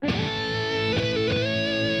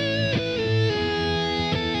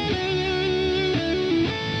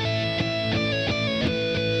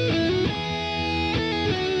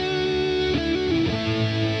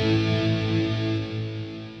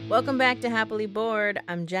Welcome back to Happily Bored.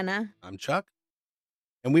 I'm Jenna. I'm Chuck.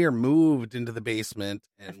 And we are moved into the basement,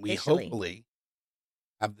 and we Officially. hopefully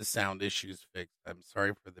have the sound issues fixed. I'm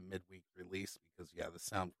sorry for the midweek release because, the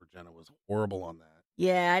sound for Jenna was horrible on that.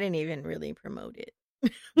 Yeah, I didn't even really promote it.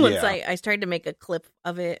 Once Yeah. I started to make a clip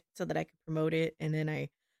of it so that I could promote it, and then I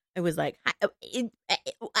was like,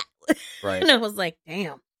 Right. and I was like,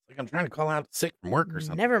 damn. Like I'm trying to call out sick from work or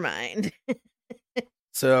something. Never mind.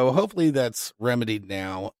 So hopefully that's remedied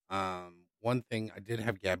now. One thing, I did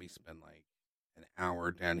have Gabby spend like an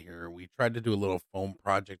hour down here. We tried to do a little foam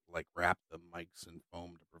project, like wrap the mics in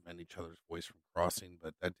foam to prevent each other's voice from crossing,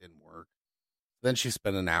 but that didn't work. Then she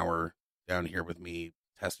spent an hour down here with me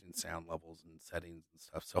testing sound levels and settings and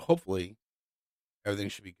stuff. So hopefully everything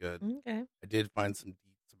should be good. Okay. I did find some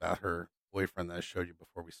deets about her boyfriend that I showed you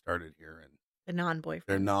before we started here, and The non-boyfriend.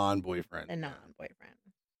 their non-boyfriend. The non-boyfriend.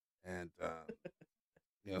 And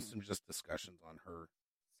some just discussions on her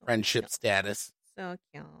friendship status. So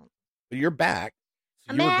cute. But you're back.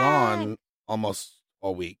 So I'm you were back. gone almost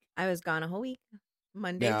all week. I was gone a whole week.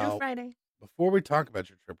 Monday Now- through Friday. Before we talk about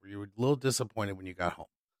your trip, were you a little disappointed when you got home?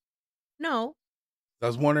 No. I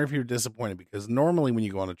was wondering if you were disappointed because normally when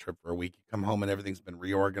you go on a trip for a week, you come home and everything's been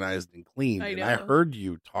reorganized and cleaned. I And I know. heard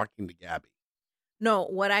you talking to Gabby. No,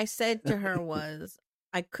 what I said to her was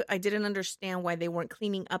I didn't understand why they weren't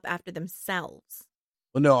cleaning up after themselves.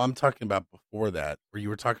 Well, no, I'm talking about before that, where you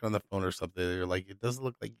were talking on the phone or something. You're like, it doesn't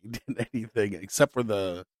look like you did anything except for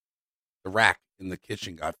the rack in the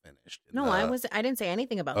kitchen got finished. And No, I didn't say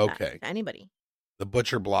anything about that Okay. to anybody. the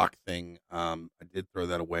butcher block thing. I did throw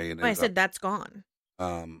that away, and I said that's gone.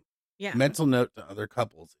 Yeah. mental note to other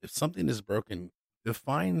couples: if something is broken,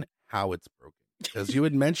 define how it's broken. Because you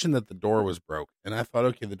had mentioned that the door was broke, and I thought,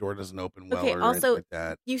 okay, the door doesn't open well Okay, or also, anything like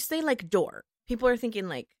that. You say like door. People are thinking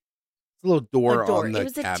like It's a little door a door. on the It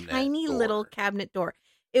was a cabinet tiny door. little cabinet door.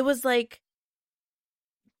 It was like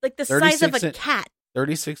the size of 36 a cat.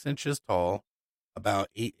 36 inches tall, about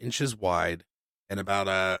 8 inches wide, and about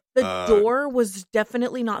The door was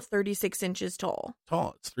definitely not 36 inches tall.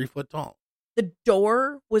 tall. It's 3 foot tall. The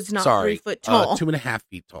door was not Sorry, 3 foot tall. 2.5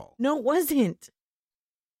 feet tall. No, it wasn't.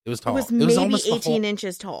 It was tall. It was maybe almost the 18 whole-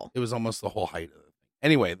 inches tall. It was almost the whole height of it.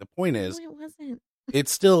 Anyway, the point is, No, it wasn't.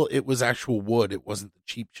 it was actual wood. It wasn't the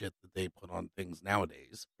cheap shit that they put on things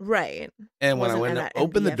nowadays. Right. And when I Wasn't went that to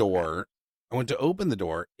open the MDF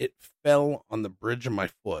door, it fell on the bridge of my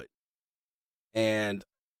foot. And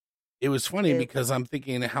it was funny It- because I'm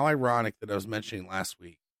thinking how ironic that I was mentioning last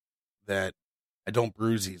week that I don't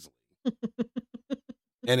bruise easily.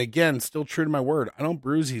 And again, still true to my word, I don't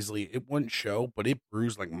bruise easily. It wouldn't show, but it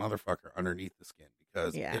bruised like a motherfucker underneath the skin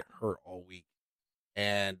because Yeah. it hurt all week.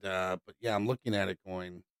 And but yeah, I'm looking at it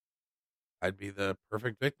going, I'd be the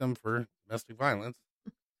perfect victim for domestic violence.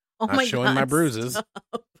 Oh Not my showing God, my bruises.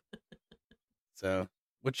 stop. So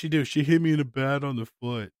what'd she do? She hit me in a bad on the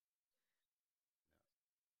foot.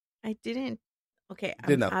 I didn't. Okay,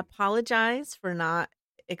 Did I nothing. apologize for not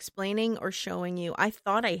explaining or showing you. I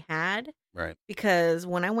thought I had Right. because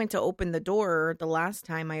when I went to open the door the last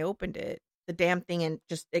time I opened it, the damn thing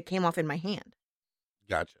it came off in my hand.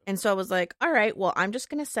 Gotcha. And so I was like, all right, well, I'm just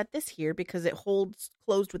going to set this here because it holds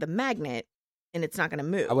closed with a magnet and it's not going to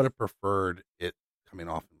move. I would have preferred it coming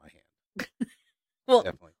off in my hand. well,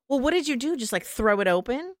 Definitely. well, what did you do? Just like throw it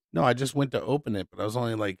open? No, I just went to open it, but I was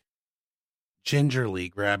only like gingerly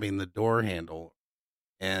grabbing the door handle,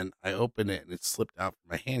 and I opened it and it slipped out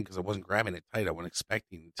from my hand because I wasn't grabbing it tight. I wasn't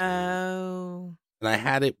expecting to. Oh.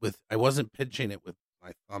 And I wasn't pinching it with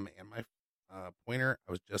my thumb and my pointer.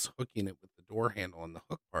 I was just hooking it with the door handle on the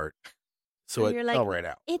hook part. So So it you're fell like, right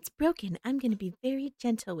out. It's broken. I'm going to be very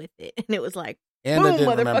gentle with it. And it was like, And I boom,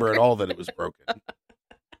 didn't remember motherfucker. at all that it was broken.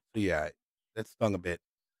 So yeah, that stung a bit.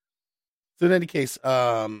 So in any case,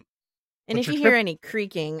 and what's if you your hear trip- any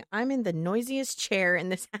creaking, I'm in the noisiest chair in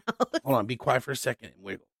this house. Hold on, be quiet for a second and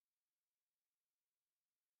wiggle.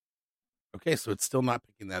 Okay, so it's still not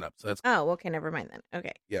picking that up. So that's Oh, okay, never mind then.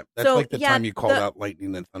 Okay. yeah. That's So, like the yeah, time you called the- out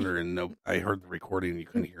lightning and thunder, and I heard the recording and you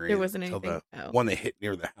couldn't hear There anything wasn't until anything. the Oh. one that hit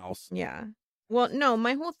near the house. Yeah. Well, no,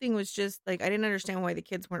 my whole thing was just like I didn't understand why the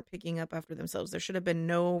kids weren't picking up after themselves. There should have been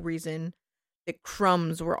no reason that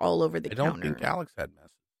crumbs were all over the I don't counter. think Alex had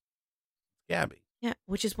messes. Gabby, Yeah,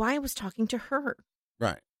 which is why I was talking to her.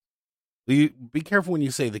 right? You be careful when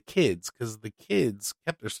you say the kids, because the kids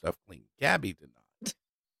kept their stuff clean. Gabby did not.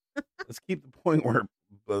 Let's keep the point where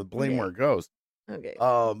the blame Okay. where it goes. Okay.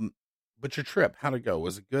 But your trip, how'd it go?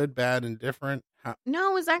 Was it good, bad, indifferent?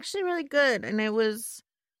 No, it was actually really good. And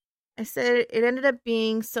I said it ended up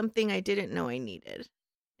being something I didn't know I needed.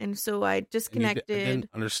 And so I And I disconnected. didn't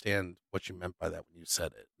understand what you meant by that when you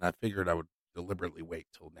said it. And I figured I would deliberately wait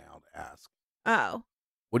till now to ask. Oh,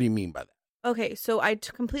 What do you mean by that? okay. So I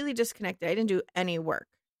completely disconnected. I didn't do any work.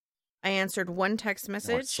 I answered one text No, I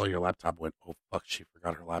message. saw your laptop went, oh, fuck, she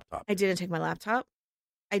forgot her laptop. I didn't take my laptop.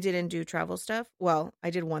 I didn't do travel stuff. Well, I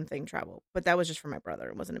did one thing travel, but that was just for my brother.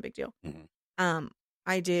 It wasn't a big deal. Mhm.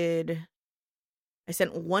 I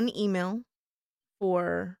sent one email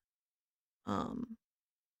for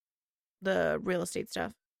the real estate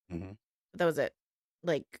stuff. Mhm. But that was it.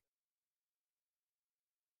 Like,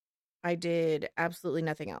 I did absolutely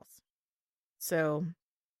nothing else. So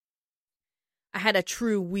I had a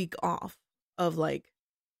true week off of like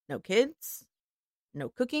no kids, no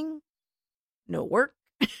cooking, no work,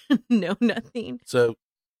 no nothing. So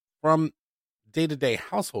from day-to-day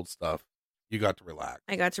household stuff, you got to relax.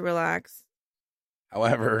 I got to relax.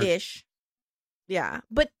 However, Ish. Yeah.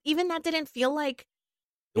 But even that didn't feel like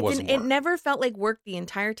it never felt like work the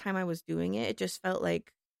entire time I was doing it. It just felt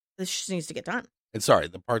like this just needs to get done. And sorry,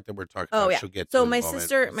 the part that we're talking about, she'll get to so in a my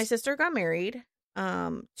moment. sister got married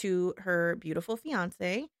to her beautiful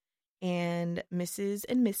fiance, and Mrs.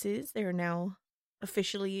 and Mrs. They are now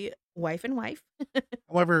officially wife and wife.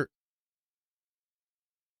 However,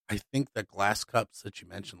 I think the glass cups that you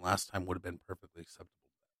mentioned last time would have been perfectly acceptable.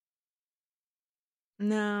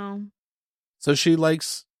 No. So she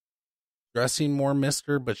likes dressing more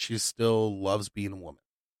mister, but she still loves being a woman.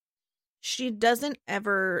 She doesn't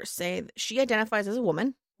ever say she identifies as a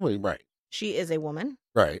woman. Well, right. She is a woman.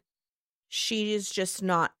 Right. She is just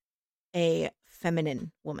not a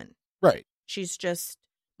feminine woman. Right. She's just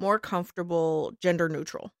more comfortable, gender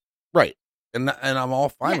neutral. Right. And I'm all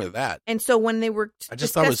fine with that. And so when they were I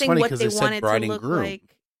just thought it was funny because they said bride and groom.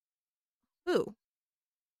 Like, who?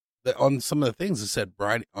 On some of the things it said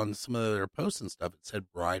bride, on some of their posts and stuff, it said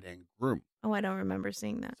bride and groom. Oh, I don't remember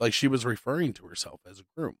seeing that. It's like she was referring to herself as a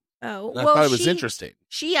groom. Oh, and I thought it was interesting.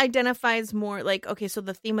 She identifies more like, okay, so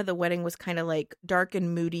the theme of the wedding was kind of like dark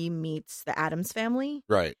and moody meets the Addams Family.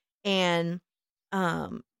 Right. And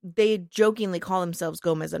they jokingly call themselves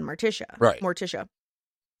Gomez and Morticia. Right. Morticia.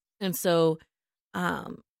 And so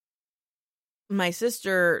my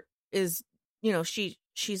sister is,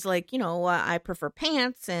 she's like, I prefer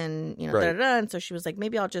pants and, right. And so she was like,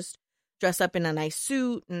 maybe I'll just dress up in a nice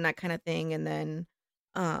suit and that kind of thing. And then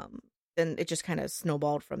it just kind of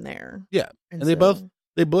snowballed from there. Yeah. And they both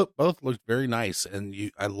looked very nice.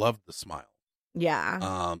 And I loved the smile.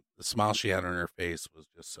 Yeah. The smile she had on her face was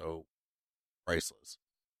just so priceless.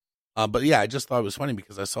 But yeah, I just thought it was funny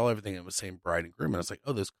because I saw everything that was saying bride and groom, and I was like,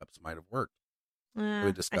 "Oh, those cups might have worked."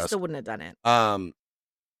 I still wouldn't have done it. But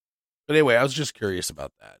anyway, I was just curious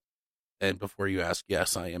about that. And before you ask,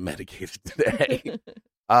 yes, I am medicated today.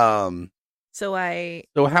 So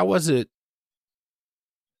how was it?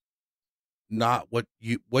 Not what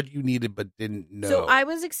you needed, but didn't know. So I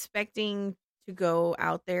was expecting to go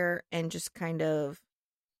out there and just kind of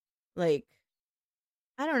like,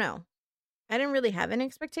 I don't know. I didn't really have any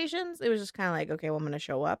expectations. It was just kind of like, okay, well, I'm going to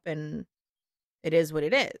show up and it is what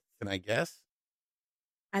it is. Can I guess?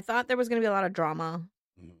 I thought there was going to be a lot of drama.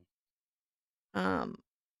 Mm-hmm.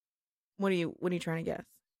 What are you trying to guess?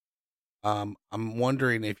 I'm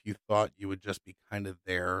wondering if you thought you would just be kind of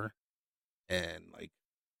there and like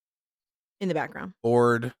in the background,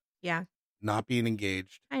 bored. Yeah. Not being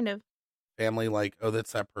engaged. Kind of. Family like, oh,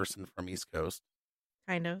 that's that person from East Coast.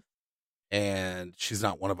 Kind of. And she's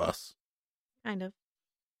not one of us. Kind of.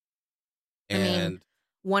 And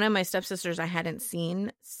one of my stepsisters I hadn't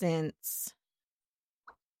seen since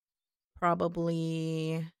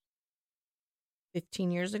probably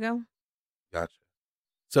 15 years ago. Gotcha.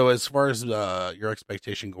 So as far as your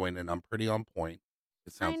expectation going in, I'm pretty on point.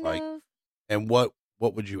 It sounds kind like. of. And what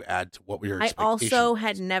would you add to what were your expectations? I also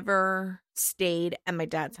had never stayed at my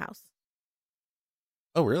dad's house.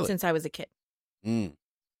 Oh, really? Since I was a kid.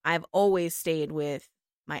 I've always stayed with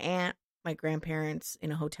my aunt, my grandparents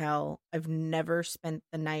in a hotel. I've never spent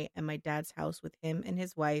the night at my dad's house with him and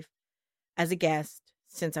his wife as a guest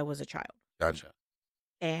since I was a child. Gotcha.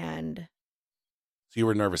 And so you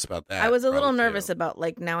were nervous about that. I was a little nervous about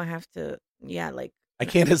like, now I have to, like I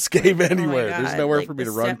can't escape anywhere. Oh There's nowhere for me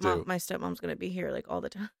to run to. My stepmom's going to be here like all the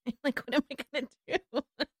time. Like, what am I going to do?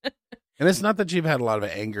 And it's not that you've had a lot of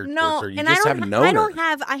anger towards her. You and just haven't known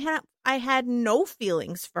her. I had no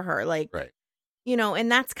feelings for her. Like, right.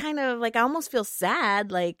 And that's kind of like, I almost feel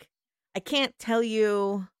sad. Like, I can't tell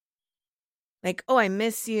you, like, oh, I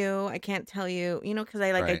miss you. I can't tell you, because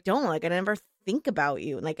I don't, like, I never think about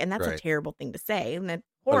you. Like, and that's a terrible thing to say. And that's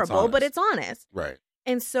horrible, but it's honest. Right.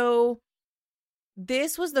 And so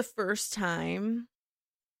this was the first time,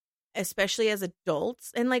 especially as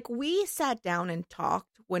adults. And like, we sat down and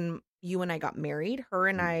talked when you and I got married. Her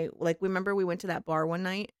and I, like, remember we went to that bar one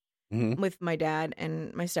night with my dad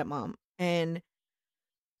and my stepmom, and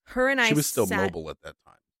her and I She was still mobile at that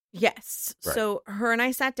time. Yes. Right. So her and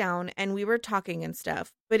I sat down and we were talking and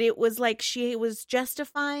stuff, but it was like she was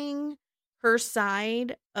justifying her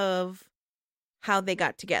side of how they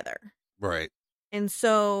got together. Right. And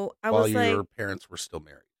so I While was like, your parents were still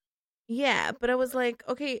married. Yeah, but I was like,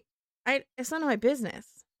 okay, it's none of my business.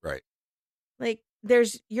 Right. Like,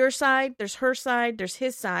 there's your side, there's her side, there's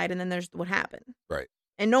his side, and then there's what happened. Right.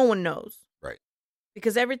 And no one knows. Right.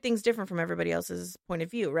 Because everything's different from everybody else's point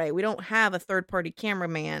of view, right? We don't have a third-party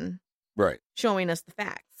cameraman showing us the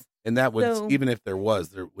facts. And that would, even if there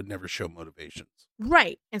would never show motivations.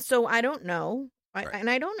 Right. And so I don't know. And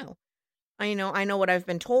I don't know. I know what I've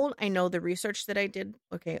been told. I know the research that I did.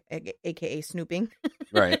 Okay, aka snooping.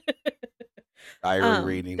 Right.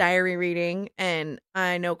 Diary reading. And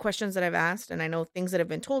I know questions that I've asked, and I know things that have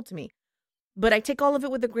been told to me. But I take all of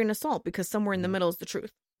it with a grain of salt because somewhere in the middle is the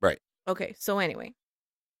truth. Right. Okay, so anyway.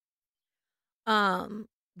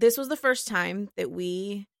 This was the first time that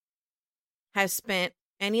we have spent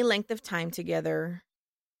any length of time together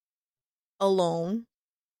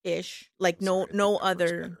alone-ish. Like no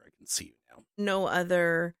other I can see you now. No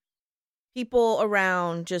other people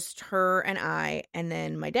around, just her and I, and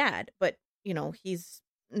then my dad. But he's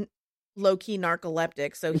low-key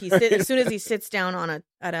narcoleptic, so as soon as he sits down on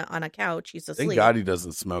a couch, he's asleep. Thank God he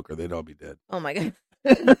doesn't smoke, or they'd all be dead. Oh my God.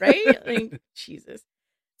 Right? Like, Jesus.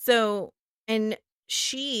 So, and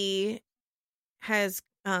she has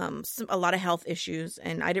a lot of health issues,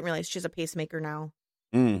 and I didn't realize she has a pacemaker now.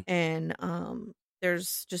 And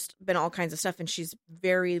there's just been all kinds of stuff, and she's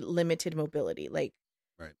very limited mobility. Like,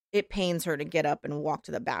 it pains her to get up and walk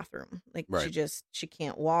to the bathroom. Like, she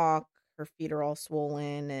can't walk. Her feet are all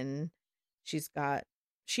swollen, and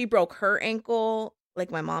she broke her ankle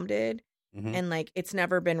like my mom did, and like it's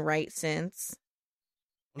never been right since.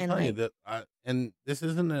 I'll tell you that, and this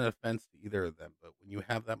isn't an offense to either of them, but when you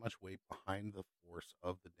have that much weight behind the force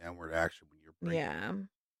of the downward action when you're breaking,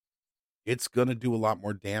 it's gonna do a lot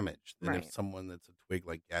more damage than if someone that's a twig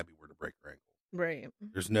like Gabby were to break her ankle. Right.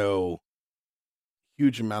 There's no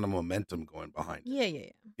huge amount of momentum going behind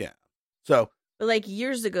it. Yeah. So, but like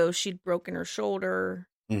years ago, she'd broken her shoulder,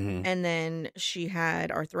 and then she had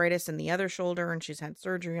arthritis in the other shoulder, and she's had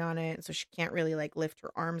surgery on it, so she can't really like lift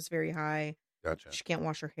her arms very high. Gotcha. She can't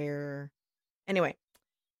wash her hair. Anyway,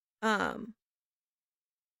 where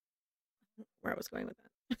I was going with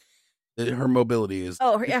that. Her mobility is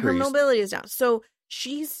her mobility is down. So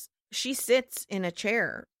she sits in a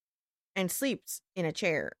chair and sleeps in a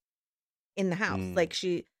chair in the house. Like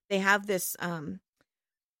they have this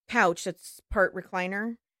couch that's part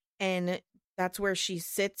recliner, and that's where she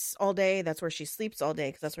sits all day. That's where she sleeps all day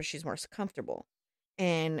because that's where she's more comfortable.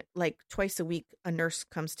 And like twice a week, a nurse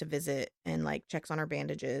comes to visit and like checks on her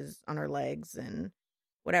bandages on her legs and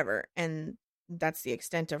whatever. And that's the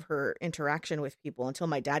extent of her interaction with people until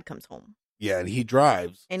my dad comes home. Yeah, and he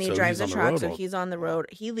drives. And he drives a truck, so he's on the road.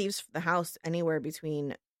 He leaves the house anywhere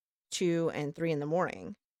between 2 and 3 in the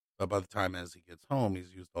morning. But by the time as he gets home,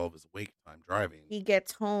 he's used all of his wake time driving. He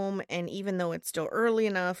gets home, and even though it's still early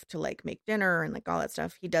enough to like make dinner and like all that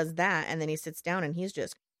stuff, he does that, and then he sits down and he's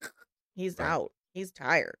out. He's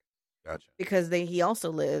tired. Gotcha. Because he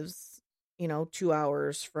also lives, 2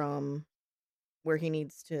 hours from where he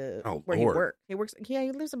needs to, he works.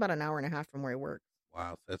 He lives about an hour and a half from where he works.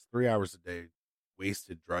 Wow. So that's 3 hours a day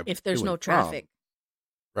wasted driving. If there's no traffic.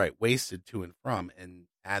 Right. Wasted to and from, and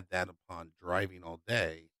add that upon driving all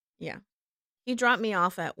day. Yeah. He dropped me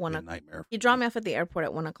off at 1 o'clock. He dropped me off at the airport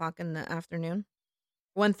at 1 o'clock in the afternoon.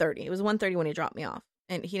 1:30. It was 1:30 when he dropped me off,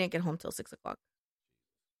 and he didn't get home till 6 o'clock.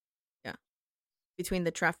 Between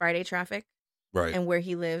the Friday traffic, and where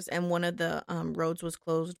he lives, and one of the roads was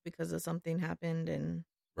closed because of something happened, and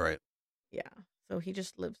so he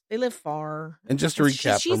just lives. They live far. And just to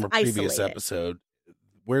recap from a previous episode,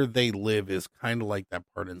 where they live is kind of like that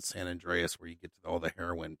part in San Andreas where you get to all the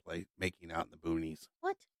heroin making out in the boonies.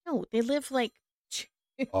 What? No, they live like.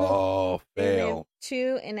 Oh, fail!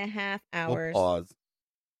 2.5 hours. We'll pause.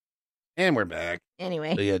 And we're back.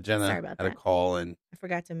 Anyway, so yeah, Jenna had a call, and I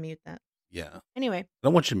forgot to mute that. Yeah. Anyway. I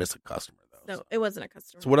don't want you to miss a customer, though. So it wasn't a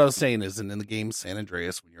customer. So what I was saying is, in the game San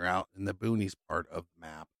Andreas, when you're out in the boonies part of the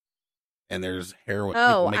map, and there's heroin.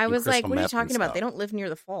 Oh, I was like, what are you talking about? They don't live near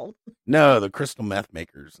the fault. No, the crystal meth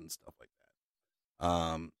makers and stuff like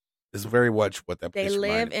that. Is very much what that place They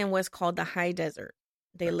live in what's called the high desert.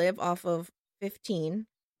 They live off of 15,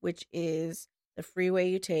 which is the freeway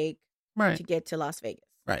you take to get to Las Vegas.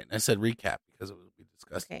 Right. And I said recap because we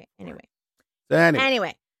discussed it. Okay,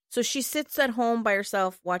 anyway. So So she sits at home by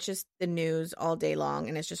herself, watches the news all day long,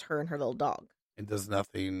 and it's just her and her little dog. And does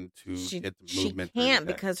nothing to get the movement. She can't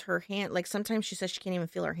because her hand, like sometimes she says she can't even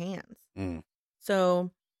feel her hands.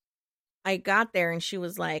 So I got there and she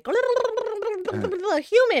was like,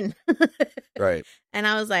 human. Right. And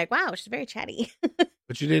I was like, wow, she's very chatty.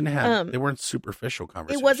 But you didn't have, they weren't superficial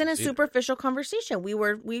conversations. It wasn't a superficial conversation.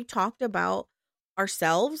 We talked about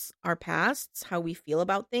ourselves, our pasts, how we feel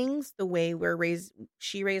about things, the way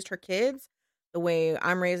she raised her kids, the way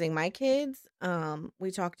I'm raising my kids.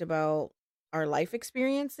 We talked about our life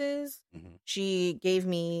experiences. She gave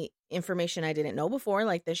me information I didn't know before,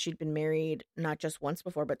 like that she'd been married not just once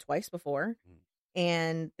before, but twice before.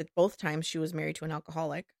 And that both times she was married to an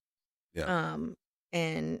alcoholic. Yeah.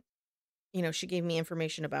 And she gave me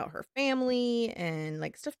information about her family and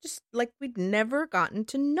like stuff just like we'd never gotten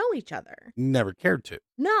to know each other. Never cared to.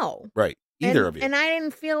 No. Right. Either of you. And I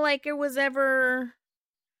didn't feel like it was ever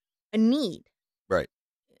a need. Right.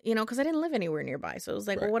 Because I didn't live anywhere nearby. So it was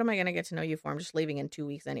like, well, what am I going to get to know you for? I'm just leaving in 2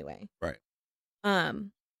 weeks anyway. Right.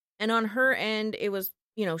 And on her end, it was,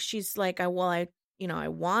 she's like, I wanted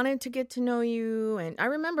to get to know you. And I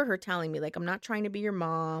remember her telling me, like, I'm not trying to be your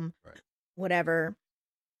mom, whatever.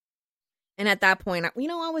 And at that point, I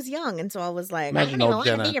was young. And so I was like, I don't want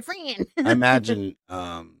to be your friend. I imagine,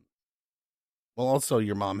 well, also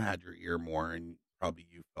your mom had your ear more and probably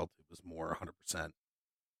you felt it was more 100%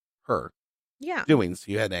 her. Yeah. Doing,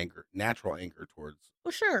 so you had natural anger towards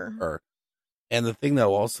her. And the thing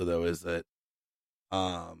though, also though, is that,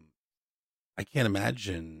 I can't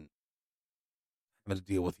imagine having to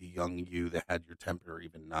deal with a young you that had your temper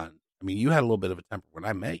even not. I mean, you had a little bit of a temper when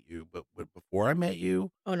I met you, but before I met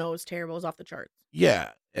you, oh no, it was terrible. It was off the charts.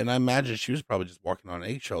 Yeah, and I imagine she was probably just walking on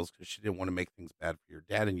eggshells because she didn't want to make things bad for your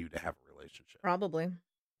dad and you to have a relationship. Probably.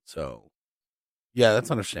 So, yeah,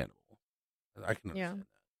 that's understandable. I can understand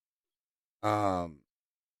that.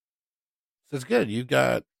 So it's good. You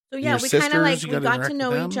got. So yeah, we kind of like we got to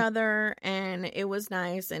know each other, and it was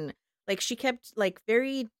nice. And like she kept like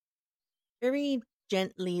very, very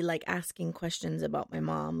gently like asking questions about my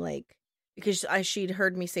mom, like because she'd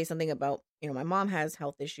heard me say something about my mom has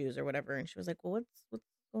health issues or whatever, and she was like, well, what's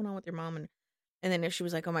going on with your mom? And then if she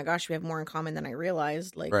was like, oh my gosh, we have more in common than I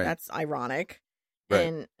realized. Like that's ironic.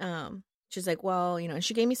 Right. And she's like, well, and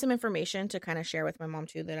she gave me some information to kind of share with my mom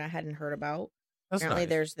too that I hadn't heard about. That's apparently nice.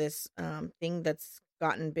 There's this thing that's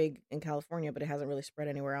gotten big in California, but it hasn't really spread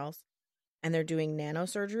anywhere else. And they're doing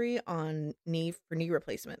nanosurgery on knee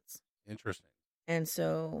replacements. Interesting. And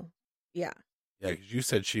so, yeah. Yeah, because you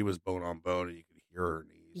said she was bone on bone and you could hear her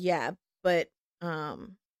knees. Yeah, but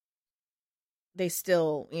they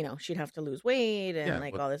still, she'd have to lose weight and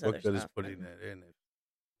all this other stuff. What good is putting that in?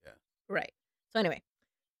 Yeah. Right. So anyway,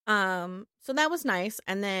 so that was nice.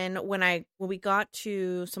 And then when we got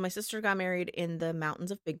to, so my sister got married in the mountains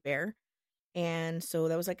of Big Bear. And so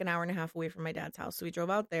that was like an hour and a half away from my dad's house. So we drove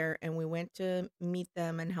out there and we went to meet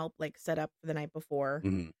them and help like set up for the night before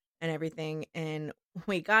and everything. And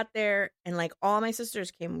we got there and like all my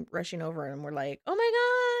sisters came rushing over and were like, oh my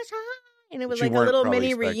gosh, hi. And it was like a little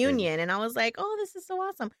mini reunion. And I was like, oh, this is so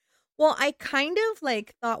awesome. Well, I kind of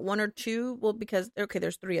like thought one or two, because,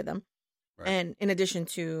 there's 3 of them. Right. And in addition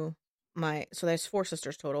to so there's 4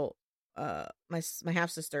 sisters total, my half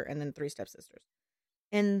sister and then 3 stepsisters.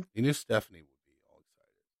 And you knew Stephanie would be all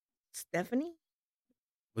excited. Stephanie?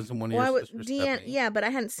 Wasn't one of your sisters Stephanie? Yeah, but I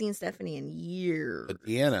hadn't seen Stephanie in years. But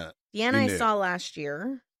Deanna I saw last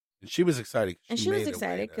year. And she was excited. And she was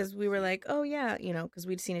excited because we were like, oh yeah, because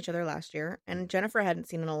we'd seen each other last year. And Jennifer hadn't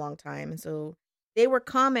seen in a long time. And so they were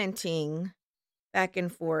commenting back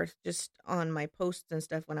and forth just on my posts and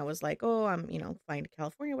stuff when I was like, oh, I'm, flying to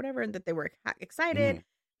California, whatever. And that they were excited. And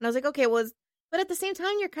I was like, okay, but at the same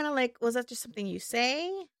time, you're kind of like, was that just something you say?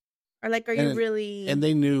 Or like, are you really? And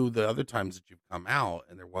they knew the other times that you've come out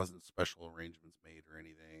and there wasn't special arrangements made or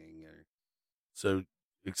anything. So,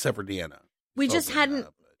 except for Deanna. We just hadn't,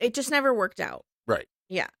 it just never worked out. Right.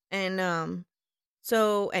 Yeah. And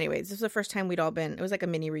so anyways, this was the first time we'd all been, it was like a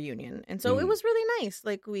mini reunion. And so it was really nice.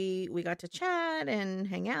 Like we got to chat and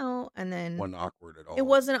hang out and then. Wasn't awkward at all. It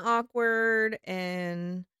wasn't awkward.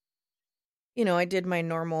 And, I did my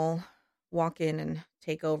normal walk in and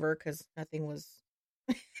take over because nothing was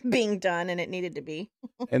being done and it needed to be.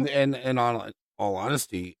 and on all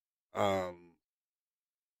honesty, and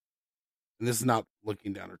this is not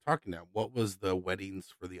looking down or talking down, what was the weddings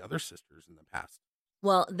for the other sisters in the past?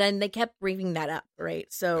 Well, then they kept bringing that up, right?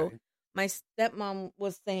 So my stepmom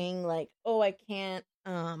was saying like, oh, I can't,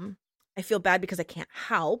 I feel bad because I can't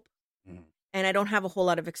help. And I don't have a whole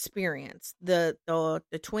lot of experience. The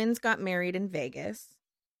twins got married in Vegas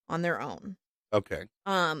on their own. Okay.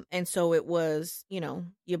 And so it was,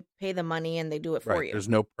 you pay the money and they do it for you. There's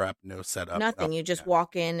no prep, no setup. Nothing. You just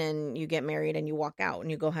walk in and you get married and you walk out and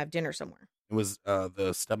you go have dinner somewhere. It was the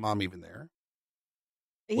stepmom even there?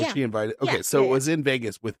 Was Yeah. she invited? Okay, Yeah, so yeah, it was in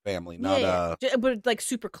Vegas with family, not but like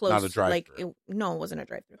super close. not a drive-through. No, it wasn't a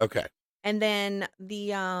drive-through. Okay. And then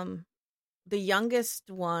the youngest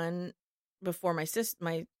one before my sister,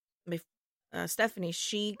 my Stephanie,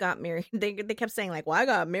 she got married. They kept saying like, "Well, I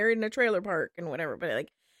got married in a trailer park and whatever," but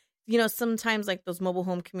like, sometimes like those mobile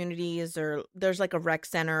home communities, or there's like a rec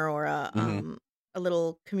center or a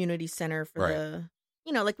little community center for the,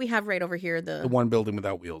 like we have right over here, the one building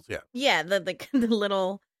without wheels. yeah, the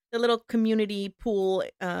little community pool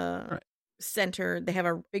center. They have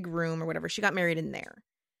a big room or whatever. She got married in there.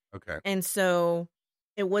 Okay. And so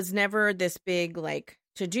it was never this big like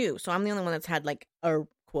to do. So I'm the only one that's had like a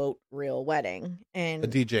quote real wedding. And a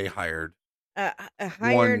DJ hired. A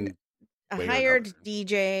hired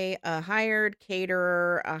DJ, a hired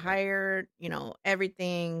caterer, a hired,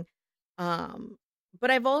 everything. But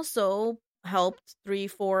I've also helped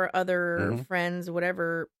 3-4 other friends,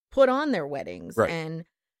 whatever, put on their weddings. Right.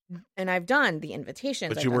 And I've done the invitations,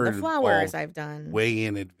 But I've you done were the flowers, I've done way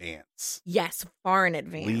in advance. Yes, far in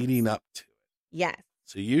advance. Leading up to it. Yes.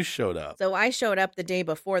 So you showed up. So I showed up the day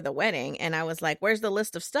before the wedding and I was like, "Where's the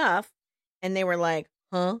list of stuff?" And they were like,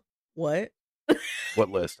 "Huh? What?" What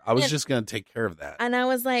list? I was just going to take care of that. And I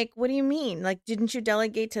was like, "What do you mean? Like, didn't you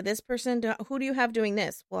delegate to this person? Who do you have doing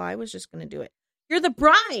this?" "Well, I was just going to do it." "You're the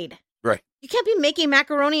bride. Right. You can't be making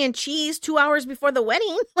macaroni and cheese 2 hours before the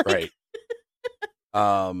wedding." Right.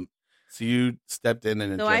 So you stepped in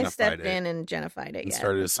and I stepped in and Jennified it. And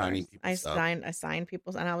started assigning people stuff. I assigned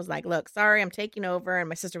people, and I was like, "Look, sorry, I'm taking over." And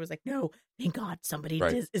my sister was like, "No, thank God somebody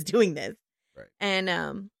is doing this." Right.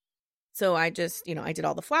 And so I just, I did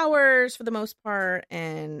all the flowers for the most part,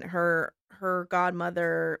 and her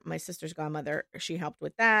godmother, my sister's godmother, she helped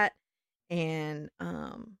with that, and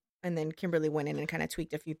then Kimberly went in and kind of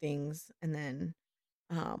tweaked a few things, and then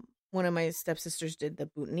one of my stepsisters did the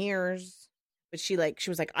boutonnieres. But she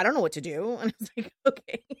was like, "I don't know what to do." And I was like,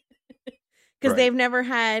 "Okay." Because they've never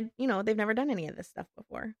done any of this stuff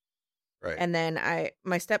before. Right. And then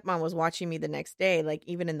my stepmom was watching me the next day, like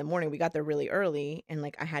even in the morning, we got there really early and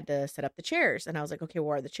like I had to set up the chairs. And I was like, "Okay,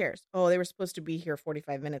 where are the chairs?" "Oh, they were supposed to be here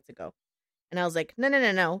 45 minutes ago." And I was like,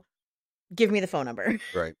 No. Give me the phone number.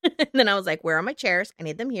 Right. And then I was like, "Where are my chairs? I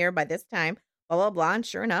need them here by this time, blah, blah, blah." And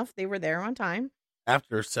sure enough, they were there on time.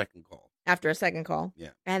 After a second call.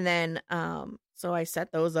 Yeah. And then, so I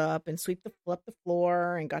set those up and swept the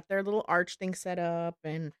floor and got their little arch thing set up.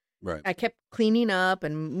 And I kept cleaning up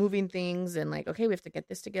and moving things and like, okay, we have to get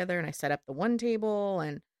this together. And I set up the one table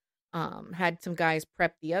and, had some guys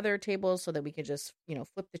prep the other tables so that we could just,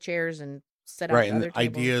 flip the chairs and set up the other tables.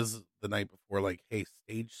 Ideas the night before, like, hey,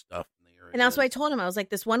 stage stuff. And that's what I told him. I was like,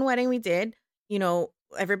 this one wedding we did,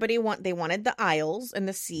 everybody they wanted the aisles and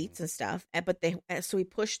the seats and stuff, but so we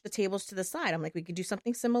pushed the tables to the side. I'm like, we could do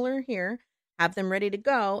something similar here, have them ready to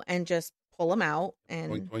go, and just pull them out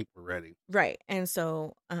and we're ready. Right. And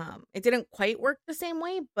so it didn't quite work the same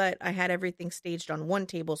way, but I had everything staged on one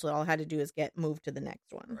table, so all I had to do is get moved to the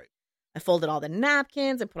next one. Right. I folded all the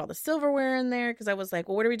napkins and put all the silverware in there because I was like,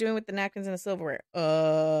 "Well, what are we doing with the napkins and the silverware?"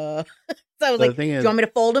 So I was like, "Do you want me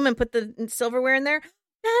to fold them and put the silverware in there?"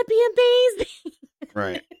 "That'd be amazing."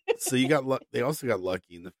 Right. So you got they also got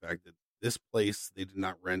lucky in the fact that this place they did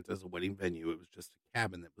not rent as a wedding venue. It was just a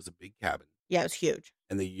cabin that was a big cabin. Yeah, it was huge.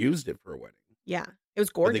 And they used it for a wedding. Yeah, it was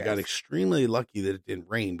gorgeous. But they got extremely lucky that it didn't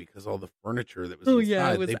rain because all the furniture that was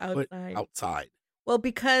inside, it was put outside. Well,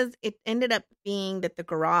 because it ended up being that the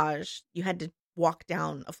garage, you had to walk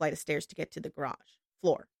down a flight of stairs to get to the garage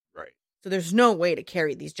floor. Right. So there's no way to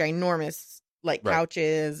carry these ginormous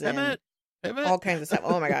couches and all kinds of stuff.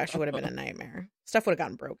 Oh my gosh, it would have been a nightmare. Stuff would have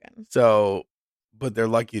gotten broken. So, but they're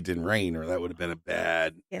lucky it didn't rain, or that would have been a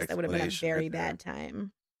bad. Yes, that would have been a very bad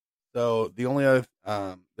time. So the only other,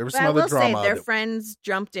 there was some other drama. I will say their friends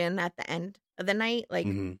jumped in at the end of the night, like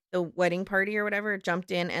the wedding party or whatever,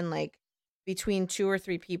 jumped in and like between 2 or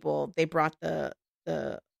 3 people, they brought the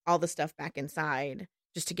all the stuff back inside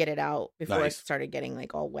just to get it out before it started getting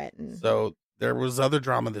like all wet. And so there was other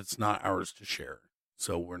drama that's not ours to share.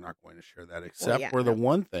 So we're not going to share that, except for the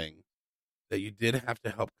one thing that you did have to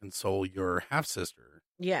help console your half sister.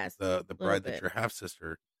 Yes, the bride that's your half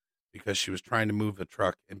sister, because she was trying to move the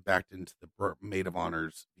truck and backed into the maid of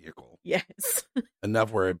honor's vehicle. Yes,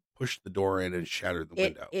 enough where it pushed the door in and shattered the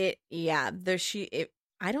window.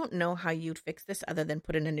 I don't know how you'd fix this other than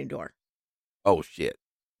put in a new door. Oh shit!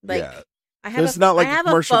 I have. It's not like I a have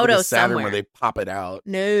commercial a photo for the Saturn somewhere. where they pop it out.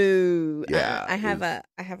 No. Yeah, I have a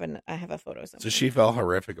photo somewhere. So she felt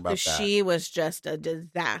horrific about that. She was just a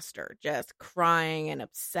disaster, just crying and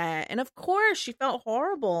upset. And of course, she felt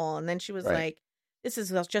horrible. And then she was like, "This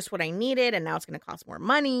is just what I needed, and now it's going to cost more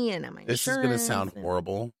money." And my this is going to sound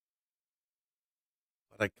horrible,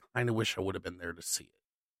 but I kind of wish I would have been there to see it.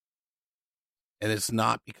 And it's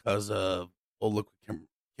not because of, oh, look what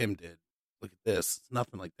Kim did. Look at this. It's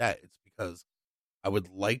nothing like that. It's because I would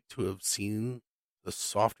like to have seen the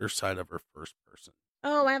softer side of her first person.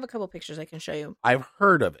 Oh, I have a couple pictures I can show you. I've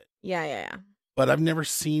heard of it. Yeah. But I've never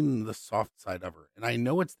seen the soft side of her. And I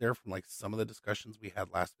know it's there from like some of the discussions we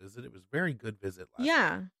had last visit. It was a very good visit last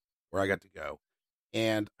week where I got to go.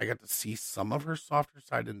 And I got to see some of her softer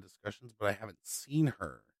side in discussions, but I haven't seen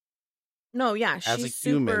her. No, yeah. As a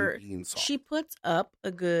human being soft. She puts up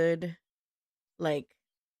a good, like,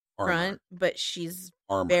 front, but she's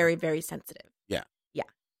very, very sensitive. Yeah. Yeah.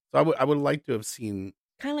 So I would like to have seen.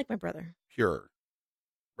 Kind of like my brother. Pure.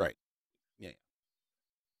 Right. Yeah.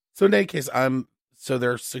 So in any case, so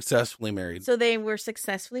they're successfully married. So they were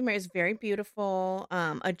successfully married. It's very beautiful.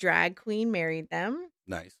 A drag queen married them.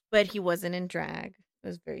 Nice. But he wasn't in drag. It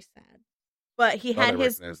was very sad. But he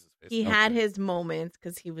had his moments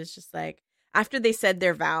because he was just like, after they said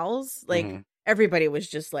their vows, like everybody was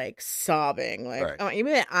just like sobbing. Like, oh,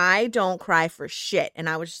 even I don't cry for shit. And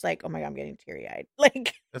I was just like, oh my God, I'm getting teary eyed.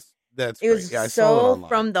 Like, that's it was so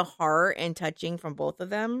from the heart and touching from both of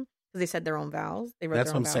them. Because they said their own vows.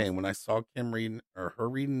 That's what I'm saying. When I saw Kim reading, or her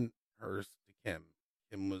reading hers to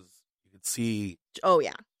Kim was, you could see. Oh,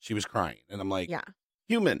 yeah. She was crying. And I'm like, yeah.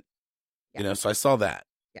 Human. Yeah. So I saw that.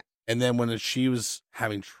 Yeah. And then when she was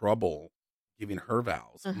having trouble giving her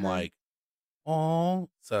vows, I'm like, oh.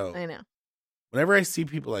 So I know. Whenever I see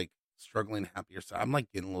people like struggling, happy or sad, I'm like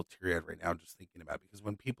getting a little teary eyed right now just thinking about it. Because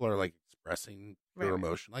when people are like expressing their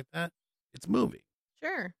emotion like that, it's moving.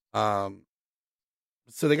 Sure.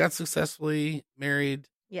 So they got successfully married.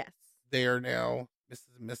 Yes. They are now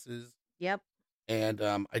Mrs. and Mrs. Yep. And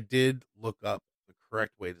I did look up the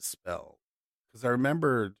correct way to spell because I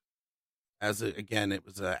remembered it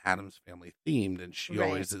was a Addams Family themed, and she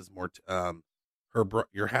always is more.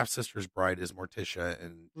 Your half sister's bride is Morticia,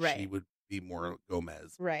 and she would be more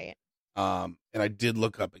Gomez. Right. And I did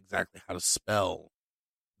look up exactly how to spell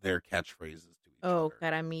their catchphrases. Oh,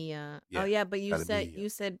 cara mia. Yeah. Oh, yeah, but you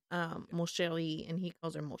said mon chéri, and he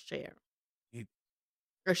calls her mon cher.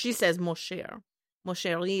 Or she says mon cher. Mon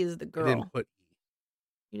chéri is the girl. I didn't put E.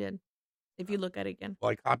 You did. If you look at it again. Well,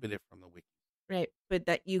 I copied it from the wiki. Right, but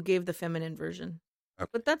that you gave the feminine version. Okay.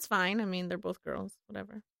 But that's fine. I mean, they're both girls.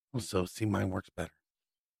 Whatever. So, see, mine works better.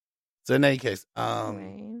 So, in any case,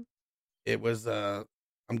 it was, I'm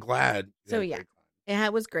glad. So, yeah.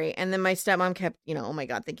 It was great. And then my stepmom kept, oh my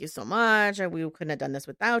God, thank you so much. We couldn't have done this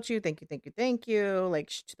without you. Thank you. Like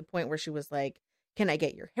to the point where she was like, can I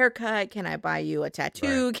get your haircut? Can I buy you a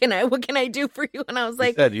tattoo? Right. What can I do for you? And I was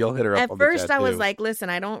like, you'll hit her up at first I was like, listen,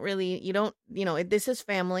 I don't really, this is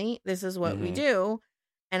family. This is what we do.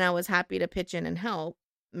 And I was happy to pitch in and help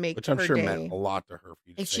make Which I'm her sure day. Meant a lot to her.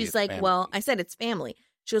 And she's like, family. Well, I said, it's family.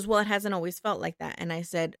 She goes, well, it hasn't always felt like that. And I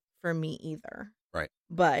said, for me either. Right.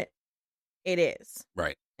 But it is.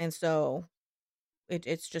 Right. And so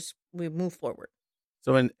it's just, we move forward.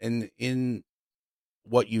 So in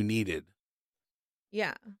what you needed.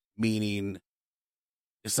 Yeah. Meaning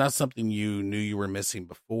it's not something you knew you were missing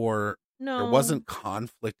before. No. There wasn't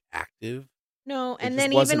conflict active. No. And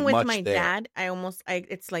then even with my dad,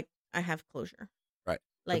 it's like I have closure. Right.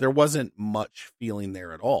 Like, but there wasn't much feeling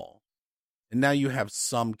there at all. And now you have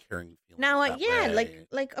some caring feeling. Now,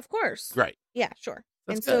 like of course. Right. Yeah, sure.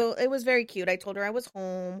 That's and good. So it was very cute. I told her I was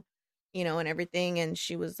home, and everything. And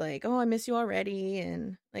she was like, oh, I miss you already.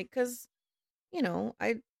 And like, cause,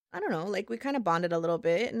 I don't know, like we kind of bonded a little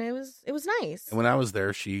bit and it was nice. And when I was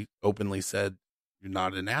there, she openly said, you're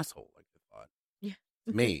not an asshole like I thought. Yeah.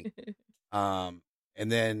 To me.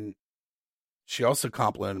 And then she also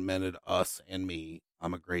complimented us and me.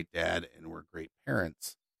 I'm a great dad and we're great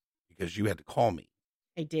parents because you had to call me.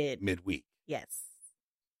 I did. Midweek. Yes.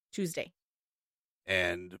 Tuesday.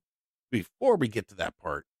 And before we get to that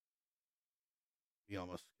part, we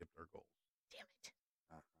almost skipped our goals.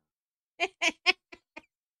 Damn it.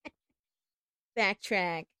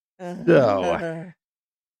 Backtrack. No.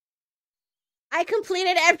 I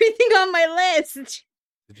completed everything on my list.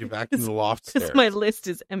 Did you vacuum the loft stairs? Because my list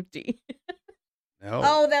is empty. No.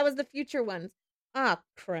 Oh, that was the future ones. Oh,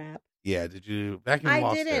 crap. Yeah, did you vacuum the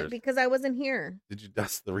loft stairs? I didn't because I wasn't here. Did you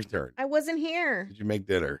dust the return? I wasn't here. Did you make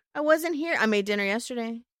dinner? I wasn't here. I made dinner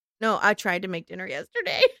yesterday. No, I tried to make dinner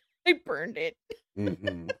yesterday. I burned it.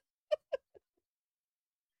 Mm-hmm.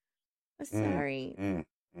 Sorry.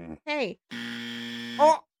 Hey.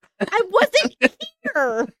 Oh, I wasn't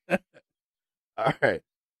here. All right.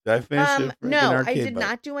 Did I finish no, I did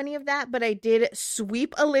not do any of that, but I did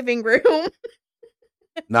sweep a living room.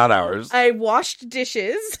 Not ours. I washed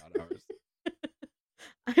dishes. Not ours.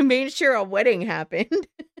 I made sure a wedding happened.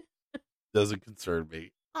 Doesn't concern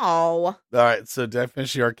me. Oh. All right. So did I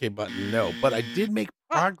finish the arcade button? No, but I did make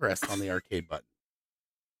progress on the arcade button.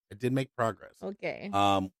 I did make progress. Okay.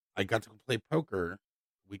 I got to play poker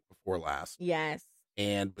the week before last. Yes.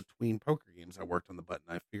 And between poker games, I worked on the button.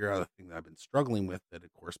 I figured out a thing that I've been struggling with that,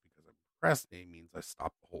 of course, because I'm procrastinating, means I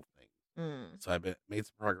stopped the whole thing. So I've made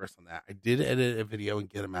some progress on that. I did edit a video and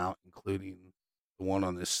get them out, including the one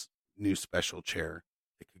on this new special chair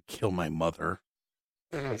that could kill my mother.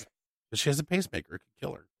 Because she has a pacemaker. It could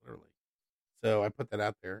kill her, literally. So I put that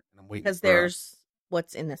out there, and I'm waiting. Because there's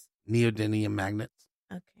what's in this? Neodymium magnets.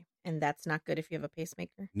 Okay. And that's not good if you have a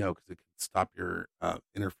pacemaker? No, because it can stop your,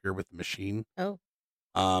 interfere with the machine. Oh.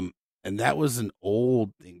 And that was an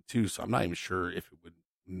old thing too, so I'm not even sure if it would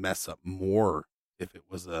mess up more if it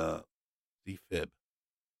was a defib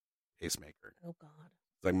pacemaker. Oh God!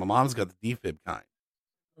 It's like my mom's got the defib kind,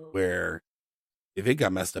 where if it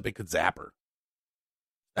got messed up, it could zap her.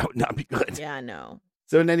 That would not be good. Yeah, no.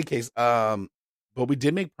 So in any case, but we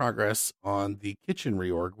did make progress on the kitchen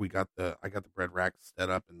reorg. I got the bread rack set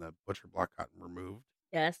up and the butcher block cotton removed.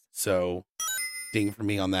 Yes. So ding for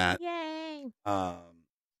me on that. Yay.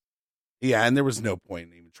 Yeah, and there was no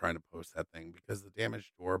point in even trying to post that thing because the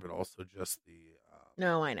damaged door, but also just the.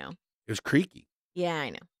 No, I know. It was creaky. Yeah,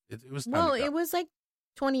 I know. It was time. Well, it was like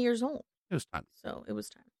 20 years old. It was time. So it was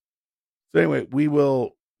time. So anyway, we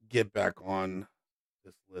will get back on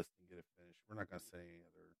this list and get it finished. We're not going to say any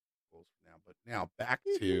other goals for now, but now back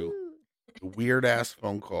to the weird ass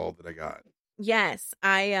phone call that I got. Yes,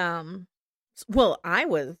 I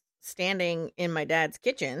was standing in my dad's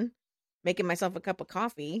kitchen making myself a cup of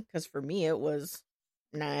coffee because for me it was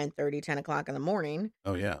 9:30, 10 o'clock in the morning.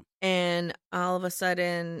 Oh yeah. And all of a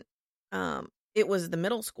sudden, it was the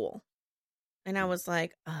middle school, and I was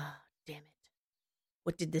like, "Oh, damn it!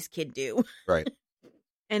 What did this kid do?" Right.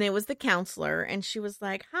 And it was the counselor, and she was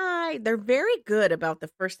like, "Hi." They're very good about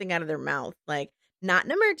the first thing out of their mouth, like, "Not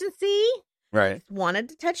an emergency." Right. Just wanted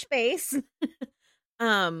to touch base.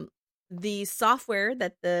 The software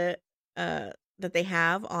that that they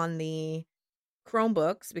have on the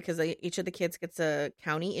Chromebooks, because each of the kids gets a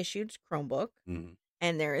county issued Chromebook,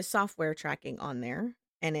 and there is software tracking on there,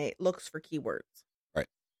 and it looks for keywords. Right.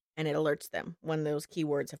 And it alerts them when those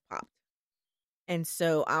keywords have popped. And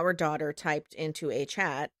so our daughter typed into a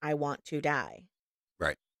chat, "I want to die."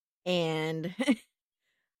 Right. And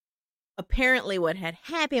apparently what had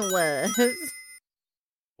happened was...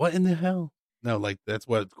 What in the hell? No, like, that's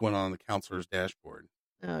what's going on the counselor's dashboard.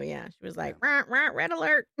 Oh, yeah. She was like, "Rah, rah, red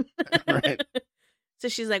alert." Right. So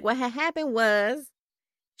she's like, what had happened was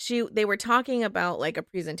they were talking about like a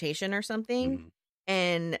presentation or something,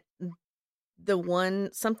 and the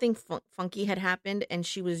one, something funky had happened, and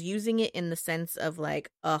she was using it in the sense of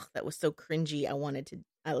like, "Ugh, that was so cringy.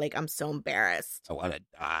 I'm so embarrassed. I want to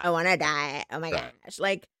die. I want to die. Oh my gosh."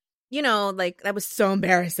 Like, like that was so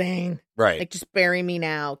embarrassing. Right. Like, just bury me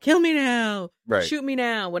now. Kill me now. Right. Shoot me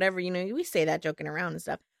now. Whatever, we say that joking around and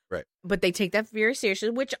stuff. Right. But they take that very seriously,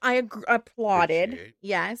 which I applauded. Appreciate.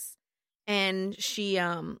 Yes. And she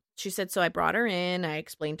said, so I brought her in. I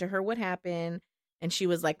explained to her what happened. And she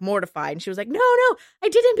was like mortified. And she was like, no, I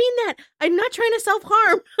didn't mean that. I'm not trying to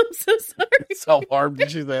self-harm. I'm so sorry. Self-harm?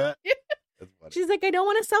 Did she say that? Yeah. She's like, I don't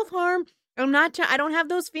want to self-harm. I don't have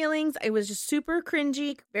those feelings. It was just super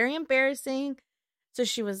cringy, very embarrassing. So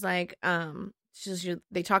she was like,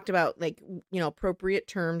 they talked about like, appropriate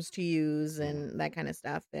terms to use and that kind of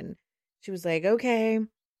stuff. And she was like, okay.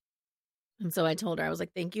 And so I told her, I was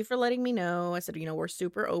like, thank you for letting me know. I said, we're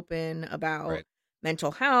super open about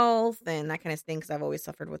mental health and that kind of thing, because I've always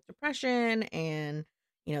suffered with depression, and,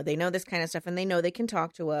 they know this kind of stuff, and they know they can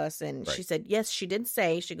talk to us. And she said, yes, she did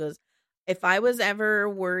say, she goes, if I was ever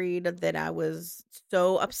worried that I was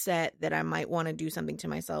so upset that I might want to do something to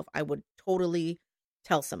myself, I would totally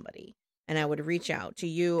tell somebody. And I would reach out to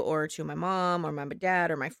you or to my mom or my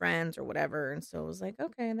dad or my friends or whatever. And so I was like,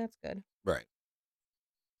 okay, that's good. Right.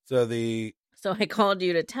 So I called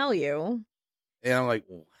you to tell you. And I'm like,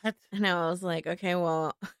 what? And I was like, okay,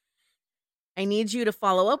 well, I need you to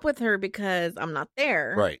follow up with her because I'm not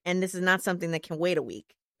there. Right. And this is not something that can wait a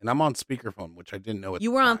week. And I'm on speakerphone, which I didn't know at the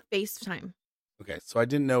time. You were on FaceTime. Okay, so I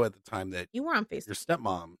didn't know at the time that you were on FaceTime. Your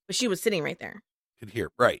stepmom, but she was sitting right there, could hear.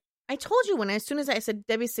 Right. I told you as soon as I said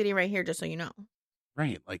Debbie's sitting right here, just so you know.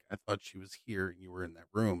 Right. Like, I thought she was here and you were in that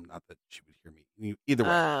room, not that she would hear me. Either way.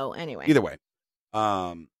 Oh, anyway. Either way.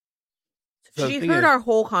 So she heard our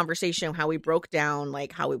whole conversation, how we broke down,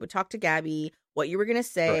 like how we would talk to Gabby, what you were going to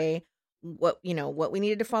say, what we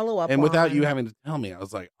needed to follow up on. And without you having to tell me, I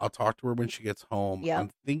was like, I'll talk to her when she gets home. Yep.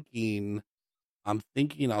 I'm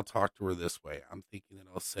thinking I'll talk to her this way. I'm thinking that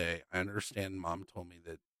I'll say, I understand Mom told me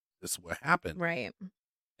that this is what happened. Right.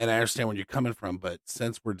 And I understand where you're coming from, but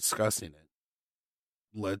since we're discussing it,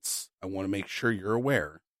 I want to make sure you're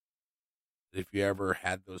aware that if you ever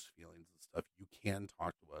had those feelings and stuff, you can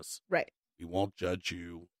talk to us. Right. We won't judge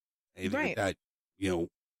you. Anything like that,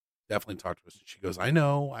 definitely talk to us. And she goes, I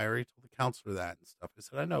know. I already told the counselor that and stuff. I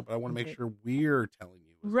said, I know, but I want to make sure we're telling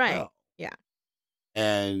you as well. Yeah.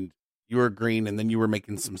 And you were agreeing, and then you were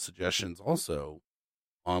making some suggestions also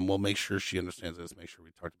on, we'll make sure she understands this, make sure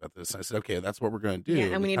we talked about this. And I said, okay, that's what we're going to do. Yeah,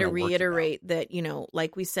 and we need to reiterate that,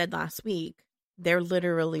 like we said last week, they're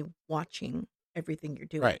literally watching everything you're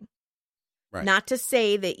doing. Right. Not to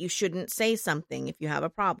say that you shouldn't say something if you have a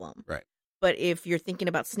problem. Right. But if you're thinking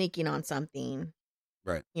about sneaking on something,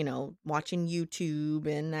 right, watching YouTube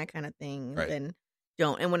and that kind of thing, right, then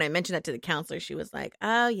don't. And when I mentioned that to the counselor, she was like,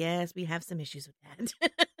 oh, yes, we have some issues with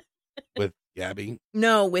that. With Gabby?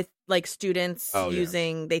 No, with like students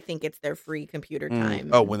using, they think it's their free computer time.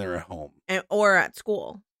 Oh, when they're at home. Or at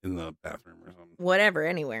school. In the bathroom or something. Whatever,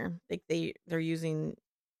 anywhere. They're using,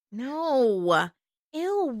 no.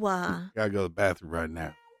 Ew. Gotta go to the bathroom right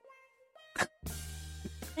now.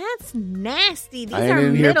 That's nasty. These are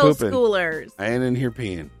middle schoolers. I ain't in here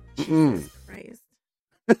peeing. Jesus Christ.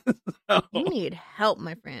 No. You need help,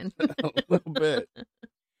 my friend. A little bit.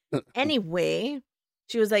 Anyway,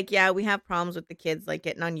 she was like, yeah, we have problems with the kids like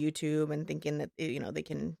getting on YouTube and thinking that, they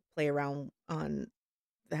can play around on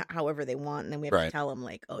however they want. And then we have to tell them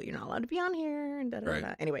like, oh, you're not allowed to be on here. And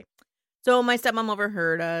da-da-da-da. Anyway, so my stepmom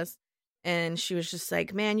overheard us. And she was just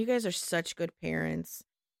like, man, you guys are such good parents.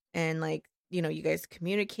 And like, you guys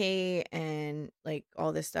communicate and like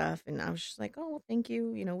all this stuff. And I was just like, oh, well, thank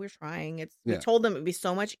you. We're trying. We told them it'd be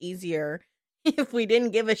so much easier if we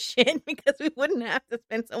didn't give a shit because we wouldn't have to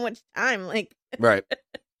spend so much time like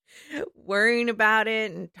worrying about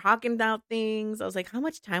it and talking about things. I was like, how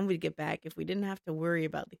much time would we get back if we didn't have to worry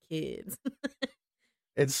about the kids?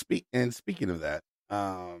 And speaking of that,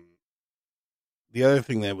 the other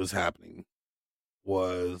thing that was happening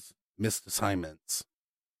was missed assignments.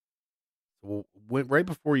 So right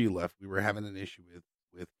before you left, we were having an issue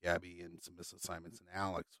with Gabby and some missed assignments, and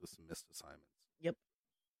Alex with some missed assignments. Yep.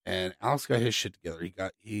 And Alex got his shit together.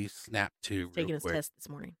 He snapped to taking his test this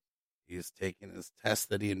morning. He's taking his test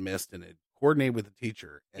that he had missed and it coordinated with the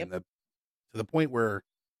teacher, and to the point where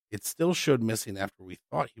it still showed missing after we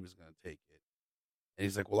thought he was going to take it. And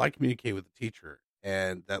he's like, well, I communicate with the teacher.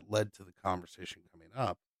 And that led to the conversation coming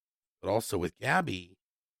up. But also with Gabby,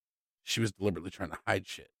 she was deliberately trying to hide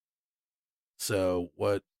shit. So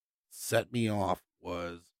what set me off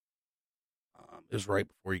was, it was right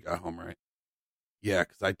before you got home, right? Yeah,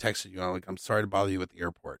 because I texted you. I'm like, I'm sorry to bother you at the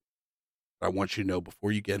airport, but I want you to know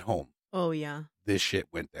before you get home. Oh, yeah. This shit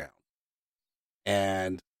went down.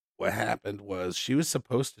 And what happened was she was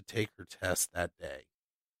supposed to take her test that day.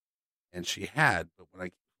 And she had, but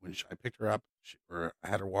when I picked her up, or I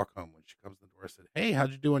had her walk home. When she comes to the door, I said, hey,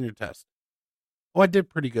 how'd you do on your test? Oh, I did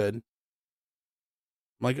pretty good. I'm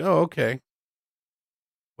like, oh, okay.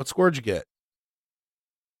 What score did you get?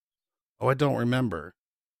 Oh, I don't remember.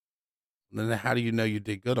 And then how do you know you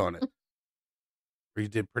did good on it? Or you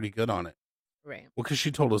did pretty good on it? Right. Well, because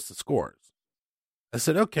she told us the scores. I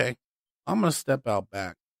said, okay, I'm going to step out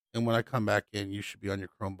back. And when I come back in, you should be on your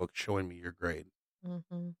Chromebook showing me your grade.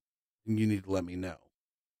 Mm-hmm. And you need to let me know.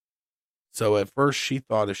 So at first she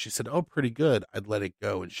thought if she said, oh, pretty good, I'd let it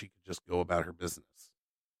go and she could just go about her business.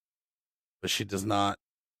 But she does not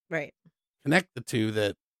connect the two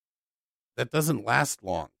that doesn't last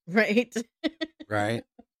long. Right. Right.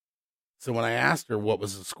 So when I asked her what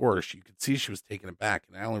was the score, you could see she was taken aback.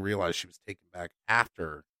 And I only realized she was taken back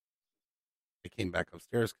after I came back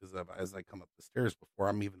upstairs, because as I come up the stairs, before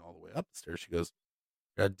I'm even all the way up the stairs, she goes,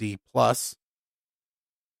 got a D+.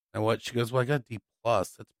 And what? She goes, well, I got D+.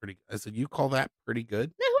 That's pretty good. I said, you call that pretty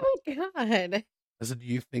good? Oh, my God. I said, do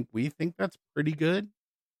you think we think that's pretty good?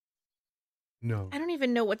 No. I don't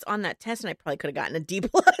even know what's on that test, and I probably could have gotten a D+.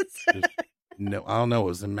 No, I don't know. It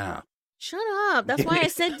was in math. Shut up. That's why I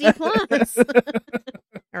said D+.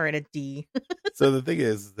 All right, a D. So the thing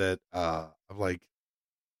is that I'm like,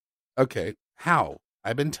 okay, how?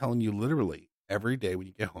 I've been telling you literally every day when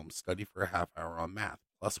you get home, study for a half hour on math,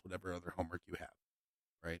 plus whatever other homework you have,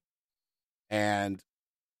 right? And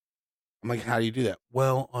I'm like, how do you do that?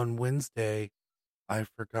 Well, on Wednesday, I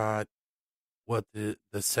forgot what the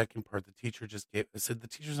second part the teacher just gave. I said, the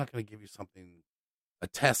teacher's not going to give you a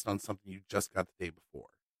test on something you just got the day before.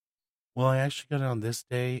 Well, I actually got it on this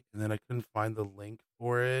day, and then I couldn't find the link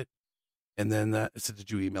for it. And then I said,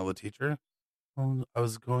 did you email the teacher? Oh, I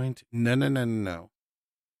was going to. No.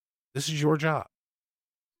 This is your job.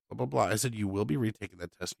 Blah, blah, blah. I said, you will be retaking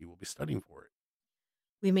that test. And you will be studying for it.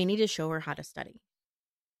 We may need to show her how to study.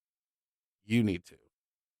 You need to.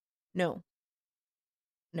 No.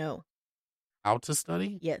 How to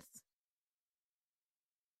study? Yes.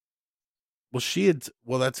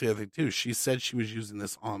 Well, that's the other thing, too. She said she was using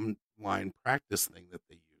this online practice thing that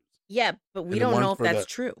they use. Yeah, but we don't know if that's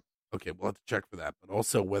true. Okay, we'll have to check for that. But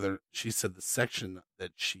also whether she said the section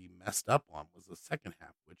that she messed up on was the second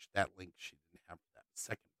half, which that link she didn't have for that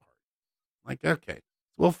second part. Like, okay.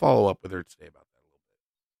 So we'll follow up with her today about that a little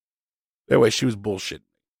bit. Anyway, she was bullshitting me.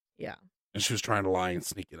 Yeah. And she was trying to lie and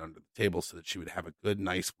sneak it under the table so that she would have a good,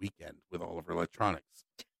 nice weekend with all of her electronics.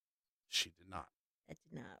 She did not. That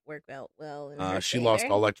did not work out well. She lost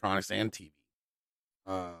all electronics and TV.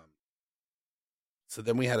 So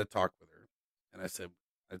then we had a talk with her, and I said,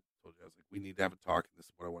 I told you, I was like, we need to have a talk, and this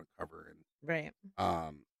is what I want to cover. And right.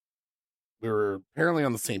 We were apparently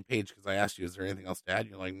on the same page because I asked you, is there anything else to add?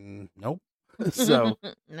 You're like, nope. So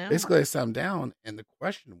no. Basically, I sat him down, and the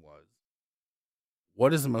question was,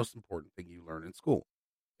 what is the most important thing you learn in school?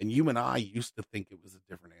 And you and I used to think it was a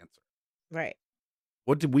different answer. Right.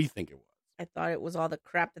 What did we think it was? I thought it was all the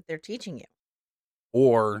crap that they're teaching you.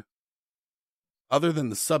 Or, other than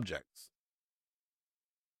the subjects,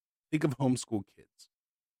 think of homeschool kids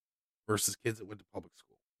versus kids that went to public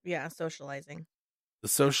school. Yeah, socializing. The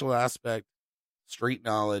social aspect, street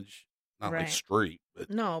knowledge, not like street, but...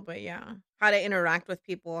 No, but yeah. How to interact with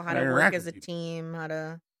people, how to work as a team, how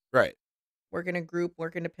to... Right. Work in a group,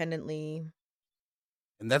 work independently.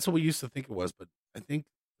 And that's what we used to think it was, but I think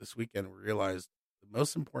this weekend we realized the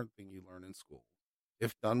most important thing you learn in school,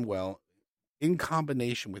 if done well, in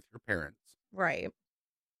combination with your parents, right,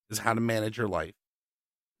 is how to manage your life,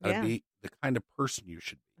 how to be the kind of person you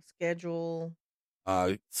should be. Schedule.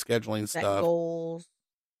 Scheduling set stuff. Goals.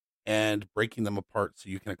 And breaking them apart so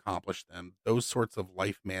you can accomplish them. Those sorts of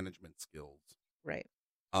life management skills. Right.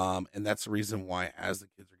 And that's the reason why, as the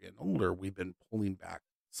kids are getting older, we've been pulling back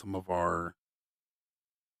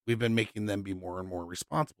we've been making them be more and more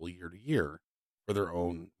responsible year to year for their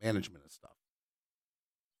own management of stuff.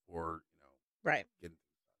 Or, right.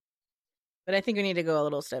 But I think we need to go a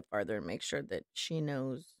little step farther and make sure that she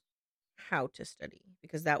knows how to study,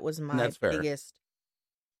 because that was my biggest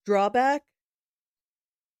drawback.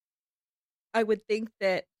 I would think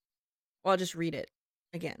that, well, I'll just read it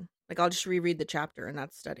again. Like, I'll just reread the chapter and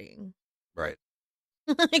that's studying. Right.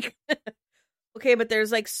 Like, okay, but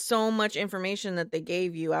there's like so much information that they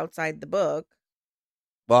gave you outside the book.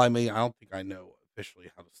 Well, I mean, I don't think I know officially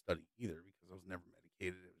how to study either, because I was never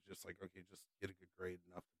medicated. It was just like, okay, just get a good grade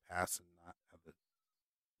enough to pass and not have it.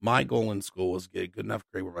 My goal in school was get a good enough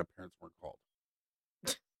grade where my parents weren't called.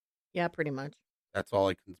 Yeah, pretty much. That's all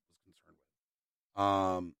I was concerned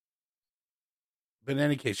with. But in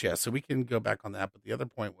any case, yeah, so we can go back on that. But the other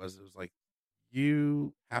point was, it was like,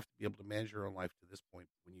 you have to be able to manage your own life to this point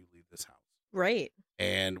when you leave this house. Right.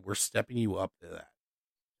 And we're stepping you up to that.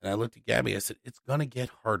 And I looked at Gabby, I said, it's going to get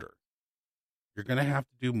harder. You're going to have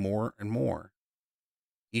to do more and more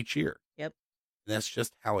each year. Yep. And that's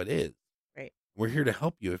just how it is. Right. We're here to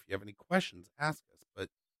help you. If you have any questions, ask us. But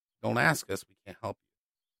don't ask us, we can't help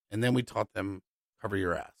you. And then we taught them cover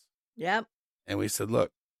your ass. Yep. And we said,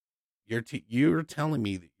 look, you're telling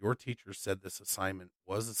me that your teacher said this assignment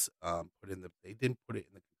was they didn't put it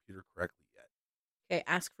in the computer correctly yet. Okay,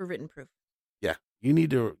 ask for written proof. Yeah, you need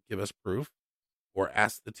to give us proof, or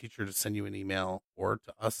ask the teacher to send you an email, or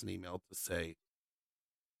to us an email to say,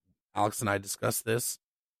 Alex and I discussed this.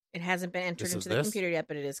 It hasn't been entered into the computer yet,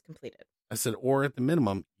 but it is completed. I said, or at the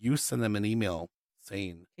minimum, you send them an email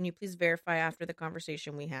saying, can you please verify after the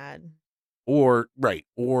conversation we had? Or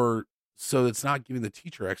so it's not giving the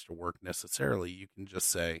teacher extra work necessarily. You can just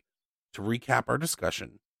say, to recap our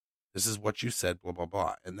discussion, this is what you said, blah, blah,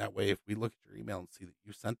 blah. And that way, if we look at your email and see that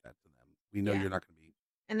you sent that to them, we know you're not going to be.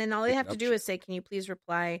 And then all they have to do is say, can you please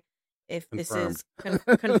reply if Confirmed. This is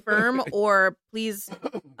confirm, or please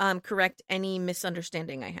correct any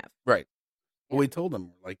misunderstanding I have. Right. Well, we told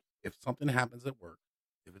them, like, if something happens at work,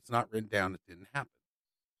 if it's not written down, it didn't happen.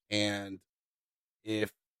 And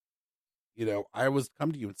if, I always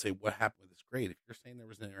come to you and say, what happened with this grade? If you're saying there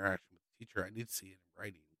was an interaction with the teacher, I need to see it in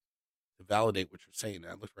writing to validate what you're saying. And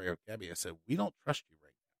I looked right at Gabby. I said, we don't trust you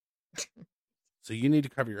right now. So you need to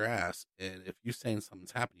cover your ass. And if you're saying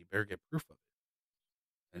something's happened, you better get proof of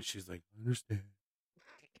it. And she's like, I understand.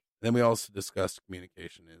 then we also discussed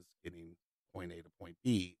communication is getting point A to point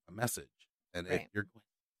B, a message. And if you're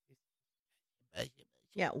going,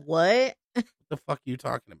 yeah, what the fuck are you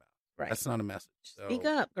talking about? Right. That's not a message. So, speak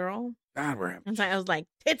up, girl. God, we're having. I was like,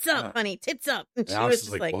 tits up, honey, tits up. And she Alex was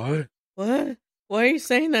just like, what? What? Why are you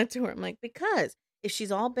saying that to her? I'm like, because if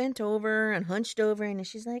she's all bent over and hunched over and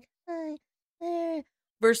she's like, hi,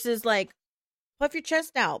 versus like, puff your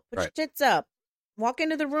chest out, put your tits up, walk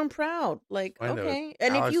into the room proud. Like, okay.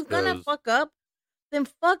 And Alex if you're going to fuck up, then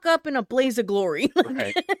fuck up in a blaze of glory.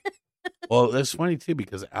 Right. Well, it's funny too,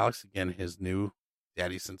 because Alex, again, his new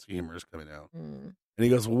daddy sense of humor is coming out. And he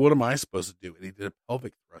goes, well, what am I supposed to do? And he did a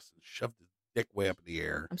pelvic thrust and shoved his dick way up in the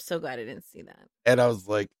air. I'm so glad I didn't see that. And I was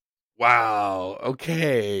like, wow,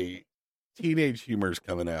 okay. Teenage humor's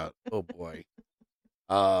coming out. Oh, boy.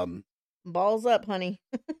 Balls up, honey.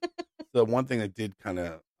 The one thing that did kind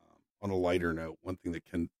of, on a lighter note, one thing that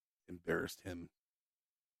embarrassed him,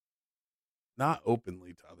 not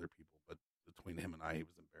openly to other people, but between him and I, he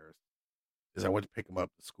was embarrassed, is I went to pick him up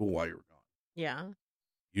at school while you were gone. Yeah.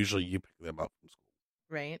 Usually you pick them up from school.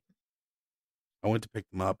 Right. I went to pick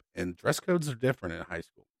them up, and dress codes are different in high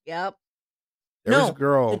school. Yep. There was a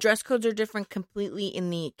girl. The dress codes are different completely in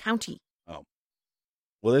the county. Oh.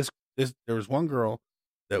 Well, there was one girl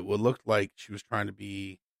that would look like she was trying to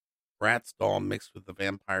be Bratz doll mixed with the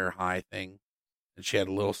Vampire High thing, and she had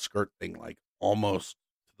a little skirt thing, like almost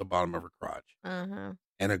to the bottom of her crotch, and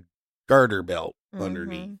a garter belt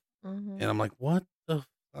underneath. And I'm like, what the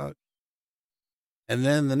fuck? And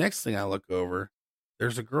then the next thing I look over,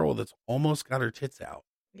 there's a girl that's almost got her tits out.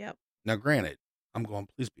 Yep. Now, granted, I'm going,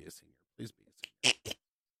 please be a senior. Please be a senior.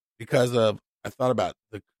 Because I thought about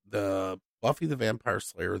the Buffy the Vampire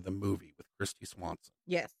Slayer, the movie with Christy Swanson.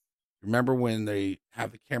 Yes. Remember when they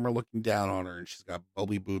have the camera looking down on her and she's got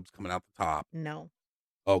bubbly boobs coming out the top? No.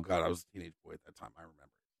 Oh, God, I was a teenage boy at that time. I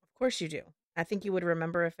remember. Of course you do. I think you would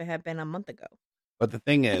remember if it had been a month ago. But the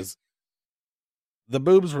thing is, the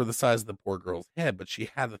boobs were the size of the poor girl's head, but she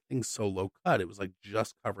had the thing so low cut, it was like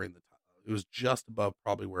just covering the top. It was just above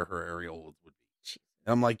probably where her areolas would be.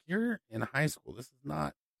 And I'm like, you're in high school. This is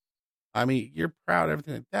not, I mean, you're proud,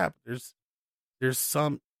 everything like that, but there's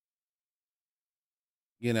some,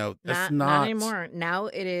 that's not anymore. Now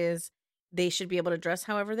it is, they should be able to dress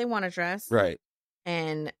however they want to dress. Right.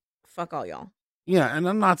 And fuck all y'all. Yeah. And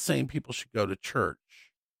I'm not saying people should go to church.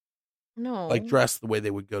 No. Like dress the way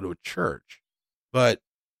they would go to a church. But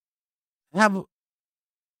I mean,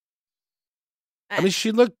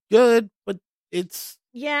 she looked good, but it's.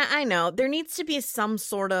 Yeah, I know. There needs to be some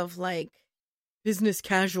sort of like business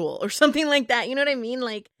casual or something like that. You know what I mean?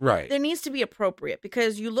 Like, right. There needs to be appropriate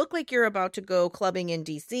because you look like you're about to go clubbing in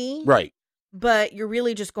DC. Right. But you're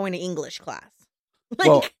really just going to English class. Like,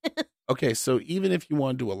 well, okay. So even if you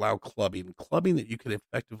wanted to allow clubbing that you could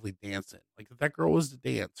effectively dance in, like if that girl was to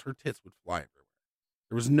dance, her tits would fly everywhere.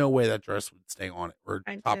 There was no way that dress would stay on it or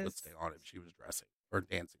top would stay on it if she was dressing or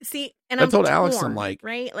dancing. See, and I told Alex, I'm like,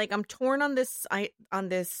 right? Like I'm torn on this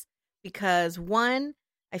because one,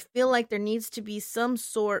 I feel like there needs to be some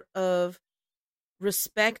sort of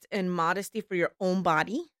respect and modesty for your own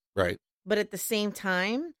body. Right. But at the same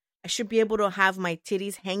time, I should be able to have my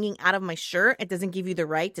titties hanging out of my shirt. It doesn't give you the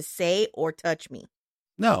right to say or touch me.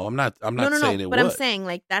 No, I'm not saying it would. But I'm saying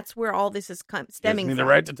like that's where all this is stemming from. The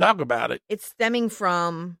right to talk about it. It's stemming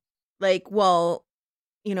from like, well,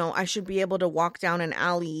 I should be able to walk down an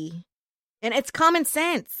alley, and it's common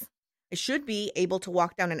sense. I should be able to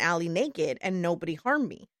walk down an alley naked and nobody harm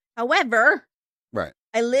me. However, right.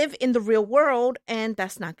 I live in the real world, and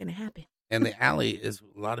that's not going to happen. And the alley is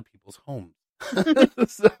a lot of people's homes.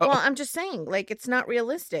 So. Well, I'm just saying, like, it's not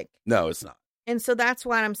realistic. No, it's not. And so that's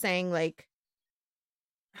why I'm saying, like,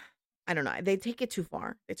 I don't know. They take it too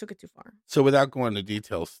far. They took it too far. So without going into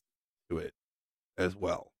details to it as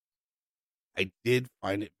well, I did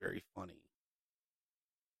find it very funny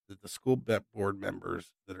that the school board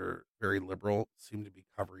members that are very liberal seem to be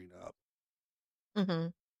covering up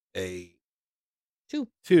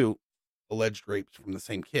two alleged rapes from the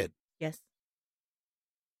same kid. Yes.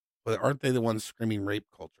 But aren't they the ones screaming rape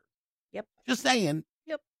culture? Yep. Just saying.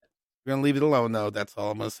 Yep. We're going to leave it alone, though. That's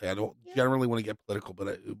all I'm going to say. I don't generally want to get political, but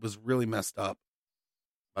it was really messed up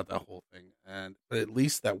about that whole thing. But at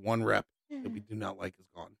least that one rep that we do not like is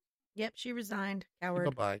gone. Yep, she resigned. Coward.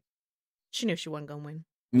 Bye-bye. She knew she wasn't going to win.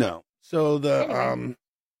 No. So the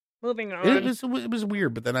moving on. It was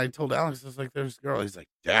weird, but then I told Alex, I was like, there's a girl. He's like,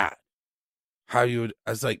 Dad, how you would?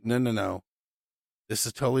 I was like, no. This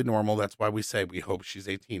is totally normal. That's why we say we hope she's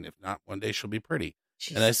 18. If not, one day she'll be pretty.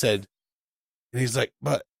 Jesus. And I said, and he's like,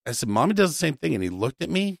 but I said, Mommy does the same thing. And he looked at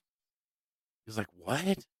me. He's like,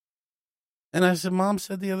 what? And I said, Mom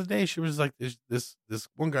said the other day, she was like, this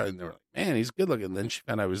one guy, and they were like, man, he's good looking. And then she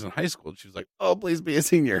found out he was in high school. And she was like, oh, please be a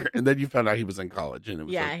senior. And then you found out he was in college, and it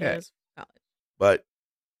was Yeah, okay. he was college. But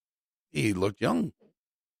he looked young.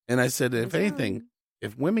 And I said, if anything,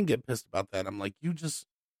 if women get pissed about that, I'm like, you just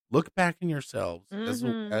look back in yourselves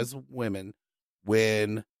as women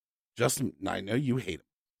when Justin, I know you hate him,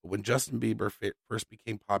 but when Justin Bieber first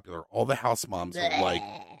became popular, all the house moms were like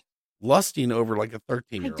lusting over like a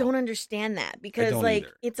 13-year-old. I don't understand that because like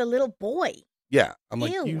either. It's a little boy. Yeah. I'm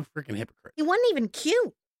like, you freaking hypocrite. He wasn't even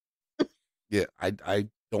cute. Yeah. I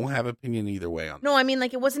don't have opinion either way on that. No, I mean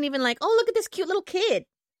like it wasn't even like, oh, look at this cute little kid.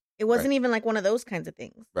 It wasn't even like one of those kinds of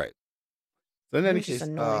things. Right. So in any case, just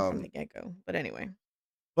annoying from the get-go. But anyway.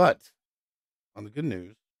 But on the good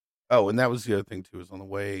news, oh, and that was the other thing too, is on the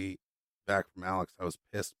way back from Alex, I was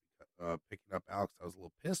pissed. Picking up Alex, I was a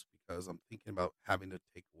little pissed because I'm thinking about having to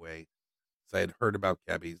take away, because I had heard about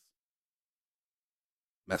Gabby's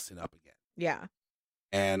messing up again. Yeah.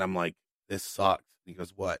 And I'm like, this sucks. And he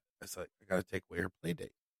goes, what? I said, I got to take away her play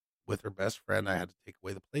date. With her best friend, I had to take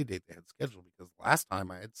away the play date they had scheduled because last time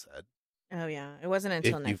I had said, oh, yeah. It wasn't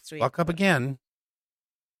until next week. If you fuck up again,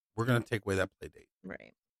 we're going to take away that play date.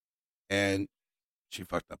 Right. And she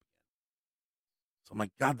fucked up again. So I'm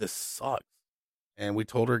like, God, this sucks. And we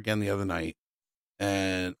told her again the other night.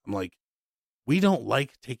 And I'm like, we don't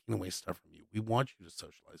like taking away stuff from you. We want you to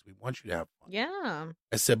socialize. We want you to have fun. Yeah.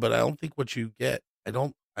 I said, but I don't think what you get, I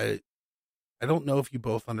don't know if you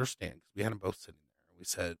both understand, because we had them both sitting there. We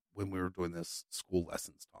said when we were doing this school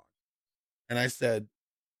lessons talk. And I said,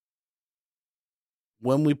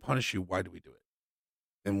 when we punish you, why do we do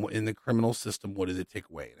it? And in the criminal system, what did it take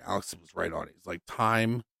away? And Alex was right on it. It's like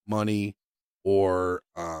time, money, or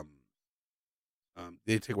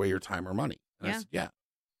they take away your time or money. And I said, yeah.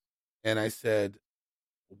 And I said,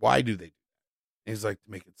 why do they do that? And he's like,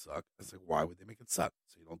 to make it suck. I was like, why would they make it suck?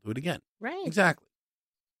 So you don't do it again. Right. Exactly.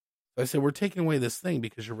 So I said, we're taking away this thing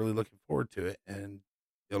because you're really looking forward to it, and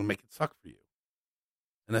it'll make it suck for you.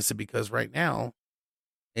 And I said, because right now,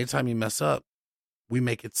 anytime you mess up, we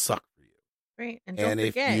make it suck for you. Right. And don't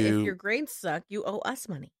forget, if your grades suck, you owe us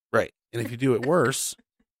money. Right. And if you do it worse,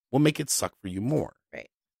 we'll make it suck for you more. Right.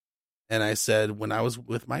 And I said, when I was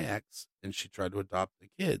with my ex and she tried to adopt the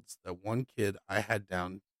kids, that one kid I had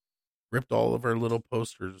down, ripped all of her little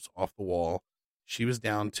posters off the wall. She was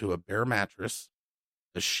down to a bare mattress,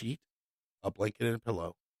 a sheet, a blanket, and a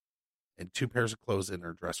pillow, and 2 pairs of clothes in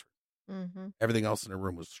her dresser. Mm-hmm. Everything else in her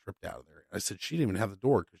room was stripped out of there. I said, she didn't even have the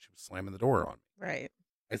door because she was slamming the door on me. Right.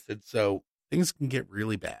 I said, so things can get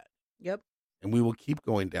really bad. Yep. And we will keep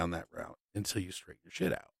going down that route until you straighten your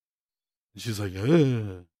shit out. And she's like,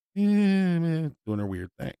 doing her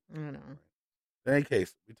weird thing. I know. In any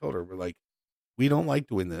case, we told her, we're like, we don't like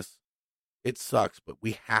doing this. It sucks, but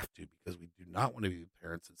we have to, because we do not want to be the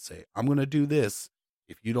parents that say, I'm going to do this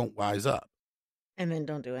if you don't wise up. And then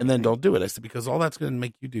don't do it. And then don't do it. I said, because all that's going to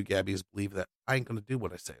make you do, Gabby, is believe that I ain't going to do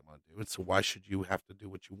what I say I'm going to do. And so why should you have to do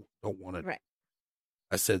what you don't want to do? Right.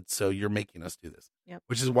 I said, so you're making us do this. Yep.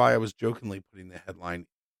 Which is why I was jokingly putting the headline,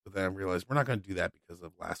 but then I realized we're not going to do that because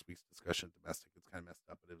of last week's discussion of domestic. It's kind of messed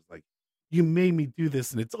up, but it was like, you made me do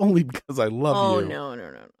this, and it's only because I love you. Oh,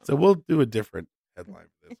 no. So we'll do a different headline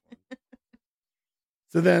for this one.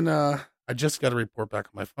 So then I just got a report back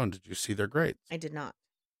on my phone. Did you see their grades? I did not.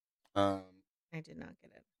 I did not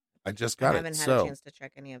get it. I just got it. I haven't had a chance to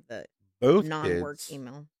check any of the both non-work kids,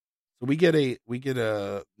 email. So we get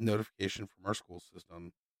a notification from our school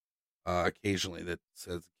system occasionally that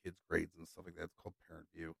says the kids' grades and stuff like that. It's called Parent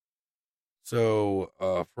View. So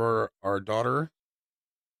for our daughter,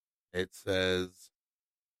 it says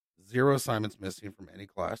 0 assignments missing from any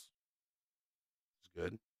class. Which is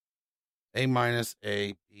good. A minus,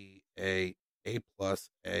 A, B, A plus,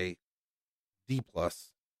 A, D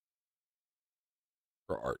plus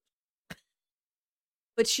for art.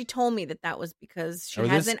 But she told me that was because she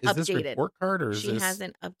hasn't updated. Is this report card or is she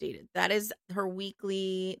hasn't updated? That is her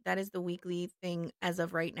weekly. That is the weekly thing as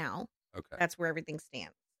of right now. Okay. That's where everything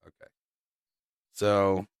stands. Okay.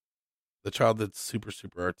 So the child that's super,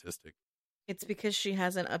 super artistic. It's because she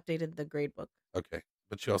hasn't updated the grade book. Okay.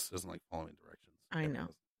 But she also doesn't like following directions. I know.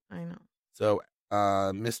 So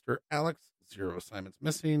Mr. Alex, 0 assignments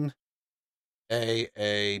missing.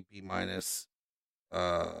 A, B minus,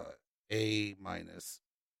 A minus,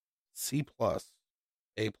 C plus,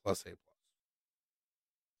 A plus, A plus.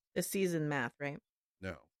 The C's in math, right?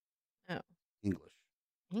 No. Oh. English.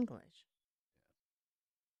 Yeah.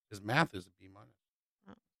 His math is a B minus.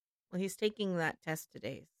 Oh. Well, he's taking that test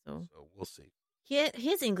today, so we'll see.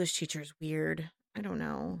 His English teacher is weird. I don't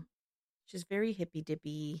know. She's very hippy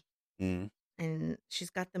dippy. Mm. and she's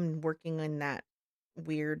got them working on that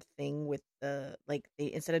weird thing with the like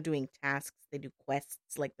they instead of doing tasks, they do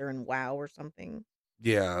quests like they're in WoW or something.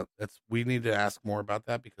 Yeah, we need to ask more about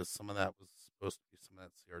that because some of that was supposed to be some of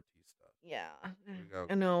that CRT stuff. Yeah. There we go.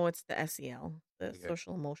 I know it's the SEL, the Okay.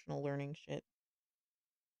 social emotional learning shit.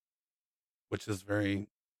 Which is very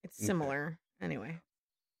It's similar. Anyway.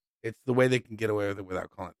 It's the way they can get away with it without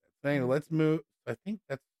calling it. So anyway, let's move. I think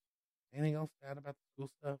that's anything else to add about the school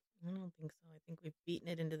stuff? I don't think so. I think we've beaten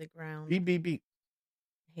it into the ground. Beep.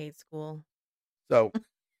 I hate school. So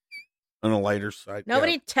on a lighter side,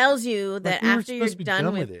 nobody tells you that after you're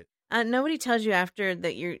done with it. Nobody tells you after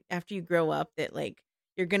you grow up that like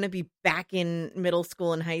you're gonna be back in middle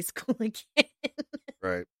school and high school again.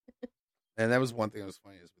 Right. And that was one thing that was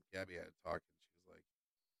funny is with Gabby I had talked and she was like,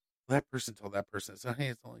 well, that person told that person. I said, hey,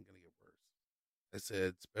 it's only gonna get worse. I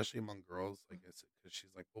said, especially among girls, like I said, because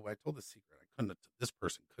she's like, well, I told the secret. This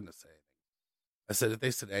person couldn't have said anything. I said, if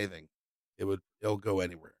they said anything, it'll go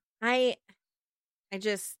anywhere. I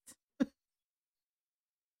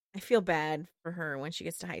feel bad for her when she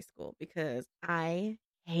gets to high school because I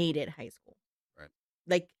hated high school. Right.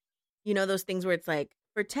 Like, you know, those things where it's like,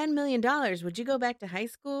 for $10 million, would you go back to high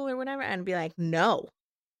school or whatever? And be like, no.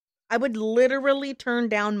 I would literally turn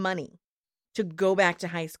down money to go back to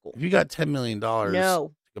high school. If you got $10 million to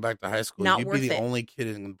go back to high school, you'd be the only kid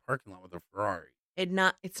in the parking lot with a Ferrari.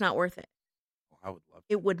 It's not worth it. Well, I would love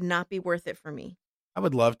to. It would not be worth it for me. I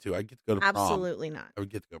would love to. I'd get to go to prom. Absolutely not. I would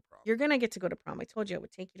get to go to prom. You're going to get to go to prom. I told you I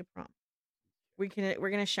would take you to prom. We're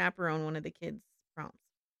going to chaperone one of the kids' proms.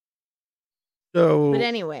 So, but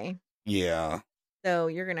anyway. Yeah. So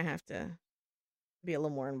you're going to have to be a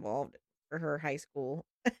little more involved for her high school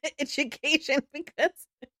education because.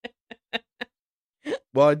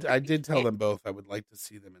 Well, I did tell them both I would like to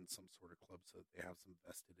see them in some sort of club so that they have some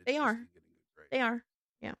vested interest. They are. In getting good grades. They are.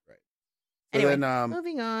 Yeah. Right. So anyway, then,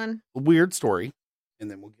 moving on. A weird story,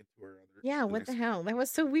 and then we'll get to our other. Yeah, what the hell? That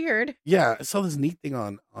was so weird. Yeah, I saw this neat thing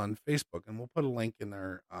on Facebook, and we'll put a link in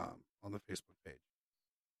our on the Facebook page.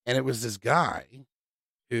 And it was this guy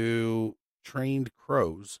who trained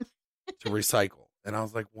crows to recycle, and I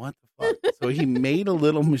was like, "What the fuck?" So he made a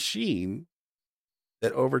little machine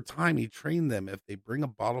that over time he trained them. If they bring a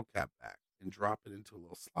bottle cap back and drop it into a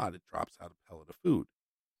little slot, it drops out a pellet of food,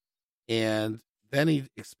 and then he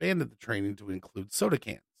expanded the training to include soda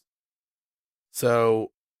cans.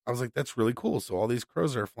 So I was like, that's really cool. So all these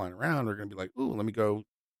crows that are flying around are going to be like, ooh, let me go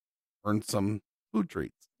earn some food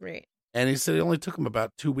treats. Right. And he said it only took him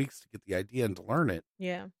about 2 weeks to get the idea and to learn it.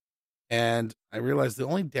 Yeah. And I realized the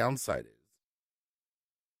only downside is,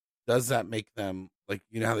 does that make them, like,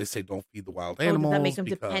 you know how they say don't feed the wild animals? Does that make them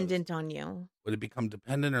dependent on you? Would it become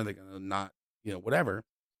dependent? Or are they going to not, whatever?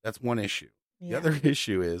 That's one issue. Yeah. The other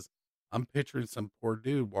issue is, I'm picturing some poor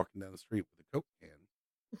dude walking down the street with a Coke can.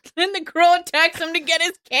 And the crow attacks him to get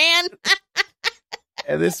his can.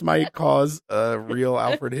 And this might cause a real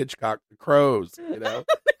Alfred Hitchcock, The Crows, They're coming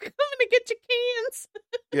to get your cans.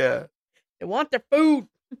 Yeah. They want their food.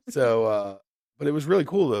 So, but it was really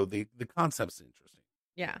cool, though. The concept's interesting.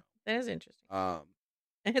 Yeah, that is interesting. And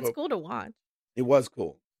it's cool to watch. It was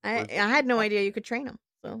cool. I had no idea you could train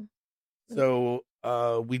them. So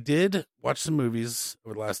we did watch some movies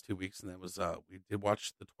over the last 2 weeks, and that was we did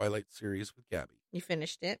watch the Twilight series with Gabby. You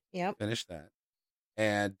finished it, yep. Finished that,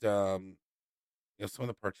 and some of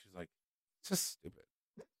the parts she's like, it's just stupid,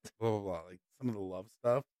 blah blah blah. Like some of the love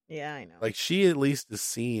stuff. Yeah, I know. Like she at least is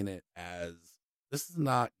seeing it as this is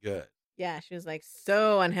not good. Yeah, she was like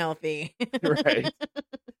so unhealthy. Right.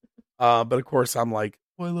 But of course I'm like,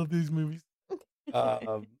 oh, I love these movies.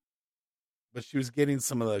 But she was getting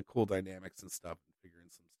some of the cool dynamics and stuff and figuring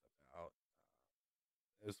some stuff out.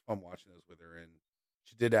 It was fun watching those with her. And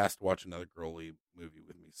she did ask to watch another girly movie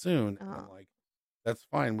with me soon. And I'm like, that's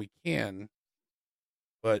fine. We can.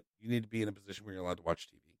 But you need to be in a position where you're allowed to watch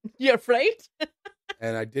TV. Yeah, right?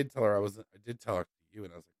 And I did tell her I did tell her to you.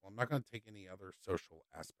 And I was like, well, I'm not going to take any other social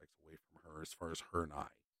aspects away from her as far as her and I.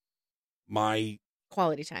 My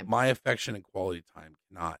quality time. My affection and quality time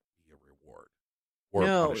cannot be a reward. Or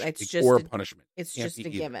no, it's just or a punishment. It's just a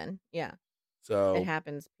given. Yeah. So it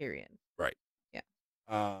happens, period. Right. Yeah.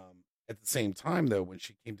 At the same time, though, when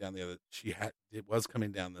she came down it was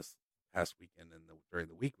coming down this past weekend and during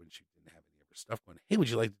the week when she didn't have any of her stuff going, hey, would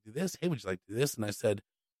you like to do this? Hey, would you like to do this? And I said,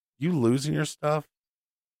 you losing your stuff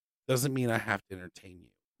doesn't mean I have to entertain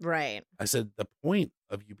you. Right. I said, the point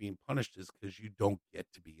of you being punished is because you don't get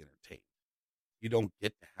to be entertained. You don't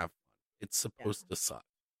get to have fun. It's supposed to suck.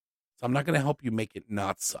 So I'm not going to help you make it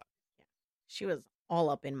not suck. Yeah. She was all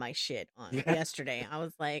up in my shit on yesterday. I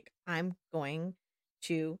was like, I'm going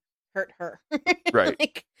to hurt her. Right.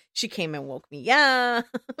 Like, She came and woke me up.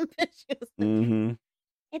 She was like, Mm-hmm.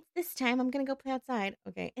 it's this time. I'm going to go play outside.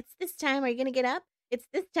 Okay. It's this time. Are you going to get up? It's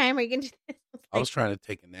this time. Are you going to do this? I was trying to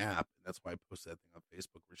take a nap. And that's why I posted that thing on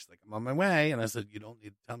Facebook where she's like, I'm on my way. And I said, you don't need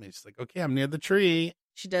to tell me. She's like, okay, I'm near the tree.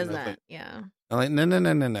 She does And I was that. like, Yeah. I'm like,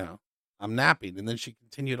 no. I'm napping. And then she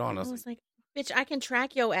continued on. I was like, bitch, I can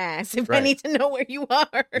track your ass if I Right. need to know where you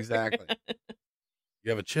are. Exactly.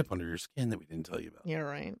 You have a chip under your skin that we didn't tell you about. You're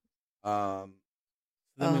right.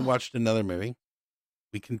 Then we watched another movie.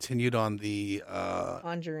 We continued on the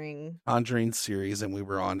Conjuring series, and we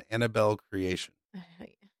were on Annabelle Creation.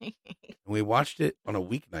 And we watched it on a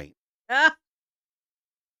weeknight. And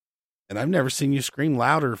I've never seen you scream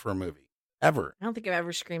louder for a movie. Ever. I don't think I've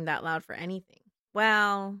ever screamed that loud for anything.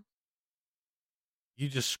 Well, you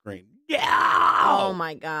just screamed. Yeah. Oh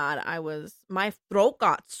my God. My throat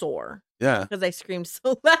got sore. Yeah. Because I screamed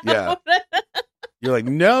so loud. Yeah. You're like,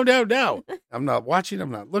 no. I'm not watching.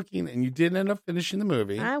 I'm not looking. And you did end up finishing the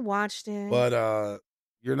movie. I watched it. But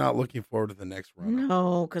you're not looking forward to the next run.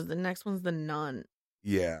 No, because the next one's The Nun.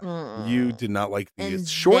 Yeah. You did not like the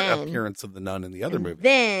short appearance of the nun in the other movie.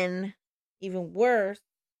 Then, even worse,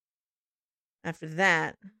 after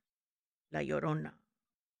that, La Llorona.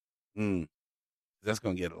 That's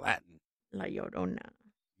going to get Latin. La Llorona.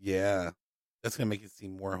 Yeah. That's going to make it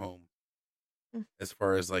seem more home. As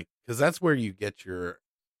far as because that's where you get your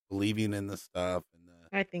believing in the stuff and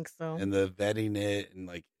I think so. And the vetting it and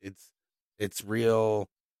it's real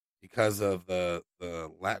because of the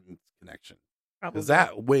Latin connection. Because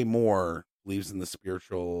that way more believes in the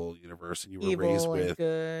spiritual universe, and you were raised with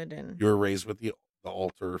good, and you were raised with the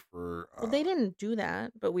altar for. Well, they didn't do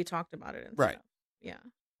that, but we talked about it. And right. Stuff. Yeah.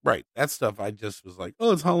 Right. That stuff. I just was like,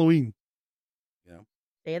 oh, it's Halloween. You know,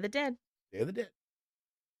 Day of the Dead.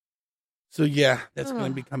 So yeah, that's going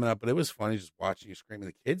to be coming up. But it was funny just watching you screaming.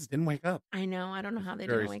 The kids didn't wake up. I know. I don't know how they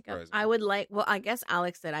didn't wake up. I would well, I guess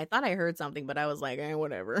Alex said, I thought I heard something, but I was like,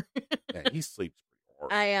 whatever. Yeah, he sleeps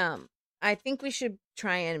pretty hard. I think we should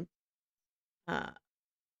try and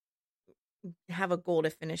have a goal to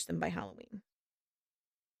finish them by Halloween.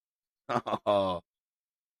 Oh,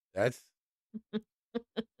 that's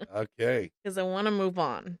okay. Because I want to move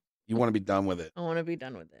on. You want to be done with it. I want to be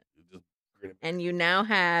done with it. And you now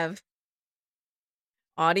have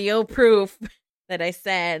audio proof that I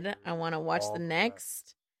said I want to watch the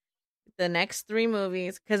next 3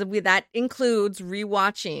 movies, because that includes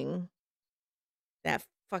rewatching that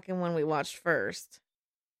fucking one we watched first.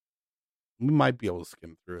 We might be able to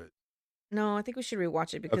skim through it. No, I think we should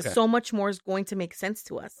rewatch it because so much more is going to make sense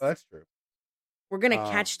to us. Oh, that's true. We're going to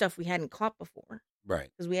catch stuff we hadn't caught before. Right.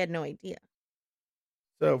 Because we had no idea.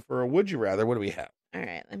 So for a would you rather, what do we have? All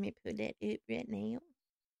right, let me put it up right now.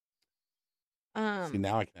 See,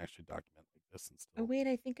 now I can actually document like this and stuff. Oh wait,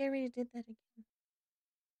 I think I already did that again.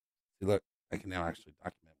 See, look, I can now actually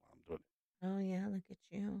document while I'm doing it. Oh yeah, look at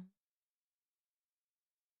you.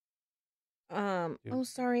 Oh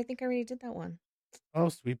sorry, I think I already did that one. Oh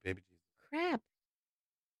sweet baby Jesus. Crap.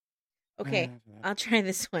 Okay, I'll try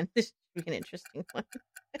this one. This should be an interesting one.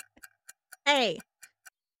 Hey.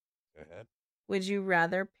 Go ahead. Would you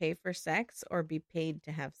rather pay for sex or be paid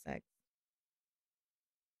to have sex?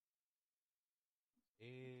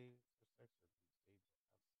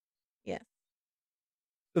 Yes.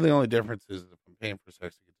 So the only difference is if I'm paying for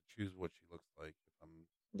sex, I get to choose what she looks like. If I'm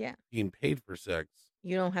being paid for sex,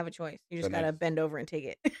 you don't have a choice. You just gotta bend over and take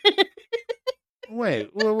it. Wait,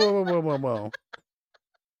 whoa.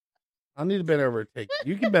 I need to bend over and take it.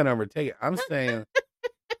 You can bend over and take it. I'm saying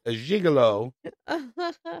a gigolo,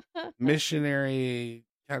 missionary,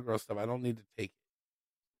 cowgirl stuff. I don't need to take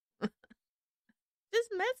it. Just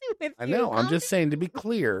messing with you. I know. I'm just saying to be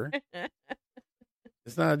clear.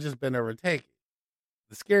 It's not just bend over and take it.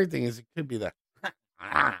 The scary thing is it could be the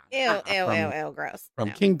ew, gross.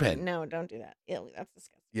 From Kingpin. No, don't do that. Ew, that's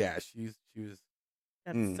disgusting. Yeah, she was.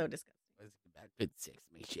 That's so disgusting. Good sex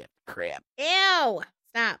me shit crap. Ew,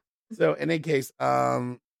 stop. So in any case,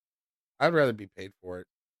 I'd rather be paid for it.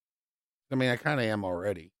 I mean, I kind of am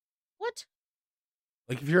already. What?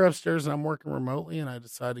 Like if you're upstairs and I'm working remotely and I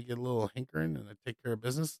decide to get a little hankering and I take care of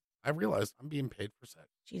business, I realize I'm being paid for sex.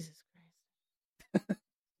 Jesus Christ.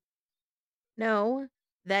 No,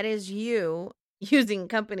 that is you using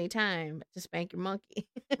company time to spank your monkey.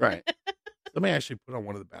 Right. Somebody actually put on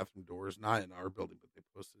one of the bathroom doors, not in our building, but they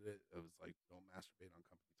posted it. It was like, don't masturbate on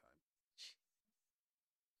company time.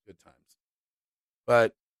 Good times.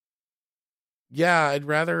 But yeah, I'd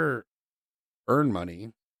rather earn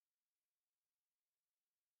money.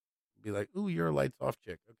 Be like, ooh, you're a lights off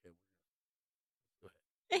chick. Okay. Go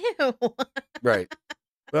ahead. Ew. Right.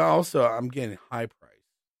 But also, I'm getting high price.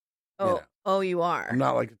 Oh, Oh, you are. I'm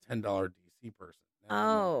not like a $10 DC person.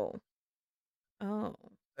 Oh.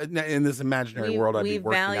 In this imaginary world, I'd be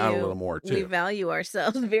working out a little more too. We value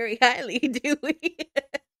ourselves very highly, do we?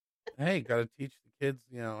 Hey, got to teach the kids,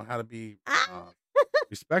 how to be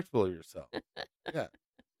respectful of yourself. Yeah.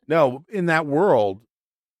 No, in that world,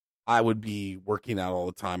 I would be working out all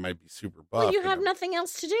the time. I'd be super buff. Well, you have nothing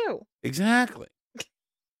else to do. Exactly.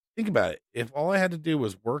 Think about it. If all I had to do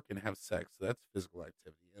was work and have sex, so that's physical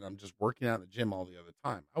activity, and I'm just working out in the gym all the other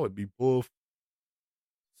time, I would be buff.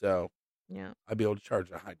 So, yeah, I'd be able to charge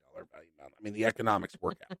a high dollar value amount. I mean, the economics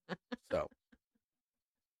work out. So,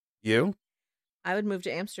 you? I would move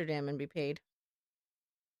to Amsterdam and be paid.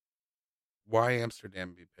 Why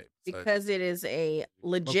Amsterdam be paid? Because it is a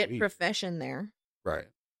legit profession there. Right.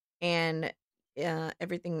 And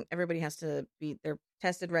everybody has to they're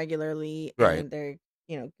tested regularly. Right. And they're,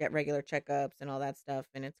 get regular checkups and all that stuff.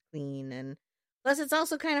 And it's clean. And plus it's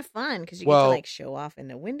also kind of fun because you get to like show off in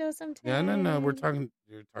the window sometimes. Yeah, no. You're talking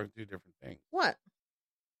two different things. What?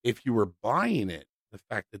 If you were buying it, the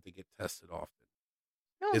fact that they get tested often.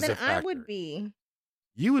 No, then I would be.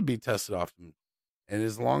 You would be tested often. And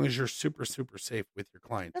as long as you're super, super safe with your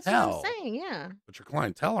clientele. That's what I'm saying, yeah. But your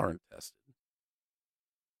clientele aren't tested.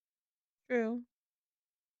 True.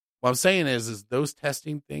 What I'm saying is those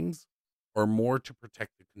testing things are more to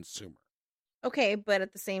protect the consumer. Okay, but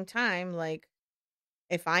at the same time, like,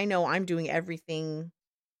 if I know I'm doing everything.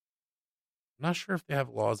 I'm not sure if they have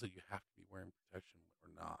laws that you have to be wearing protection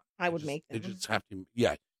or not. I would make them. They just have to,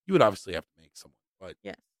 yeah, you would obviously have to make someone. But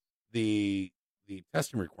yes. The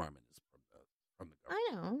testing requirement is from the government. I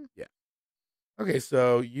know. Yeah. Okay,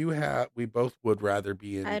 so we both would rather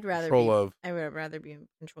be in control of. I would rather be in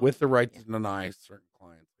control with the right to deny certain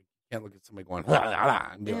clients. Like, you can't look at somebody going,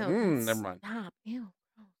 and be like, never mind. Stop. Ew.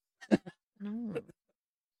 No.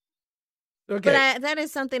 Okay. But that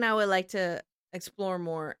is something I would like to explore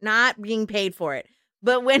more. Not being paid for it,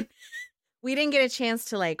 but when we didn't get a chance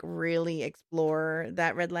to like really explore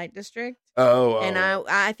that red light district. And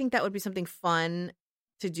I think that would be something fun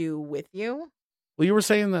to do with you. Well, you were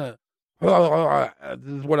saying this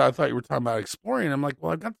is what I thought you were talking about exploring. I'm like,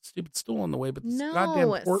 well, I've got the stupid stool in the way, but this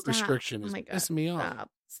goddamn port restriction is pissing me off.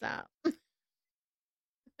 Stop.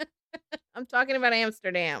 I'm talking about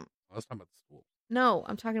Amsterdam. I was talking about the stool. No,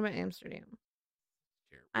 I'm talking about Amsterdam.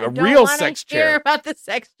 A real sex chair. I don't care about the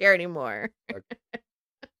sex chair anymore. Okay. I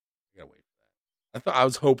gotta wait for that. I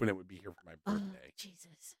was hoping it would be here for my birthday. Oh,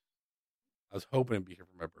 Jesus. I was hoping it'd be here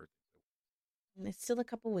for my birthday. And it's still a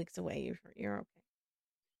couple weeks away. You're okay.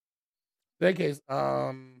 In that case,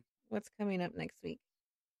 what's coming up next week?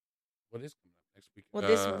 What is coming up next week? Well,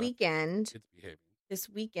 this weekend. It's behaving. This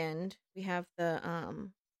weekend we have the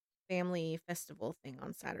family festival thing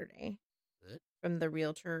on Saturday. What? From the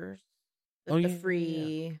realtors. The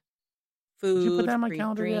free food, did you put that on my free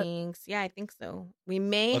calendar drinks. Yet? Yeah, I think so. We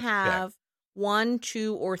may have 1,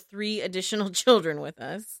 2, or 3 additional children with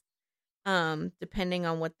us. Depending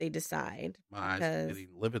on what they decide. My eyes are getting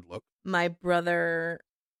livid look. My brother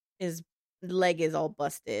leg is all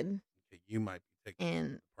busted. Okay, you might be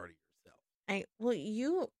taking the party yourself.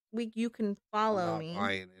 You can follow me. I'm not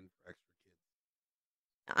buying in for extra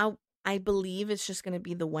kids. I believe it's just going to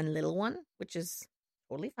be the one little one, which is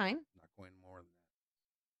totally fine. I'm not going more than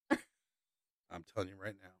that. I'm telling you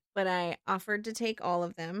right now. But I offered to take all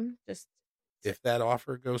of them. If that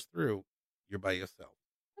offer goes through, you're by yourself.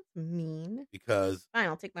 That's mean. Because fine,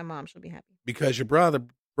 I'll take my mom. She'll be happy. Because your brother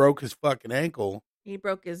broke his fucking ankle. He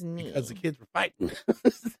broke his knee because the kids were fighting.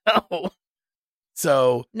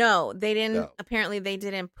 So no, they didn't. No. Apparently, they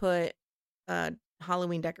didn't put a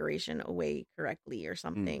Halloween decoration away correctly or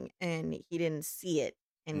something, and he didn't see it,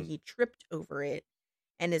 and he tripped over it,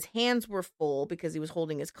 and his hands were full because he was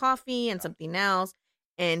holding his coffee and something else,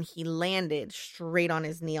 and he landed straight on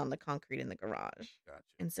his knee on the concrete in the garage. Gotcha.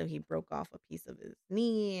 And so he broke off a piece of his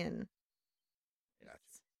knee, and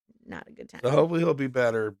it's not a good time. So hopefully he'll be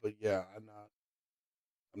better, but yeah, I'm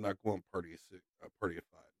not going party of 5.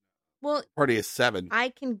 Well, party of 7. I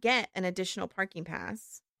can get an additional parking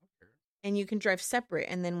pass, and you can drive separate.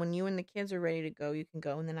 And then when you and the kids are ready to go, you can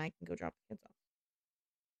go, and then I can go drop the kids off.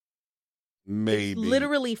 Maybe. It's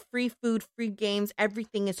literally free food, free games.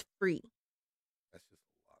 Everything is free. That's just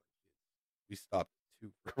a lot of kids. We stopped at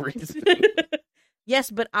 2 for a reason. Yes,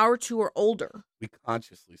 but our 2 are older. We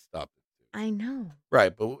consciously stopped at 2. I know.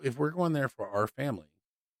 Right, but if we're going there for our family,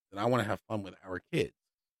 then I want to have fun with our kids.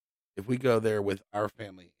 If we go there with our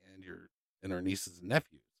family and our nieces and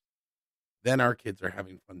nephews, then our kids are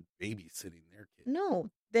having fun babysitting their kids. No,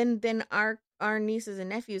 then our nieces and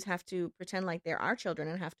nephews have to pretend like they're our children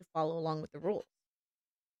and have to follow along with the rules.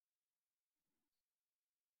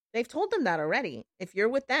 They've told them that already. If you're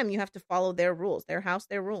with them, you have to follow their rules, their house,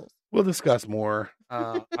 their rules. We'll discuss more.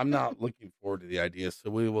 I'm not looking forward to the idea, so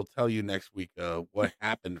we will tell you next week what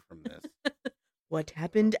happened from this. What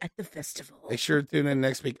happened at the festival? Make sure to tune in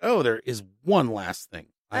next week. Oh, there is one last thing.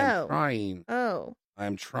 I'm trying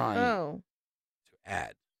to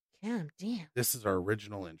add. Yeah, damn. This is our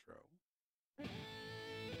original intro.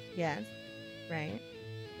 Yes. Right.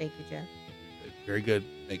 Thank you, Jeff. Very good.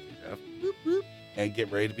 Thank you, Jeff. Boop, boop. And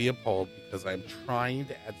get ready to be appalled because I'm trying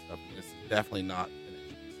to add stuff. And this is definitely not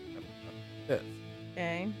finished. This.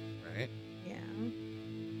 Okay. Right? Yeah.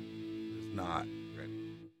 It's not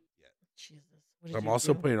ready yet. Jesus. But I'm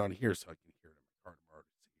also putting it on here so I can hear it in my car tomorrow.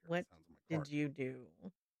 What did you do?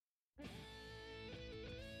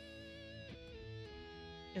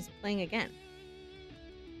 It's playing again.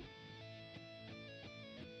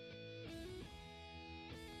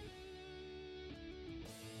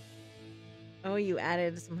 Oh, you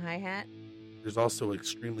added some hi-hat? There's also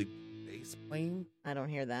extremely bass playing. I don't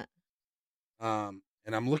hear that. And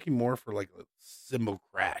I'm looking more for like a cymbal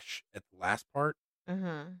crash at the last part.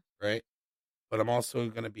 Right? But I'm also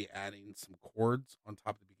going to be adding some chords on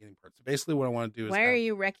top of the beginning part. So basically what I want to do is... Why are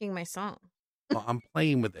you wrecking my song? Well, I'm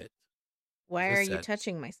playing with it. Why are you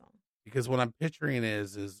touching my song? Because what I'm picturing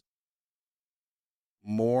is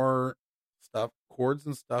more stuff, chords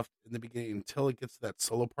and stuff in the beginning until it gets to that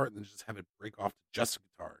solo part, and then just have it break off to just a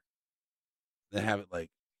guitar. Then have it like...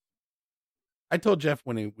 I told Jeff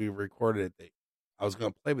when we recorded it that I was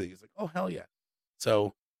going to play with it. He's like, oh, hell yeah.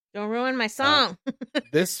 So... Don't ruin my song.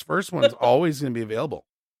 This first one's always going to be available,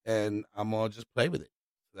 and I'm going to just play with it.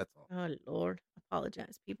 So that's all. Oh, Lord.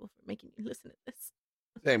 Apologize, people, for making you listen to this.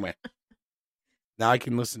 Anyway. Now I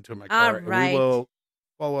can listen to it in my car. All right. And we will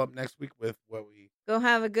follow up next week with what we... Go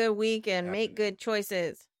have a good week and make good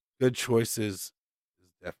choices. Good choices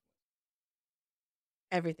is definitely...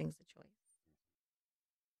 Everything's a choice.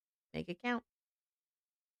 Make it count.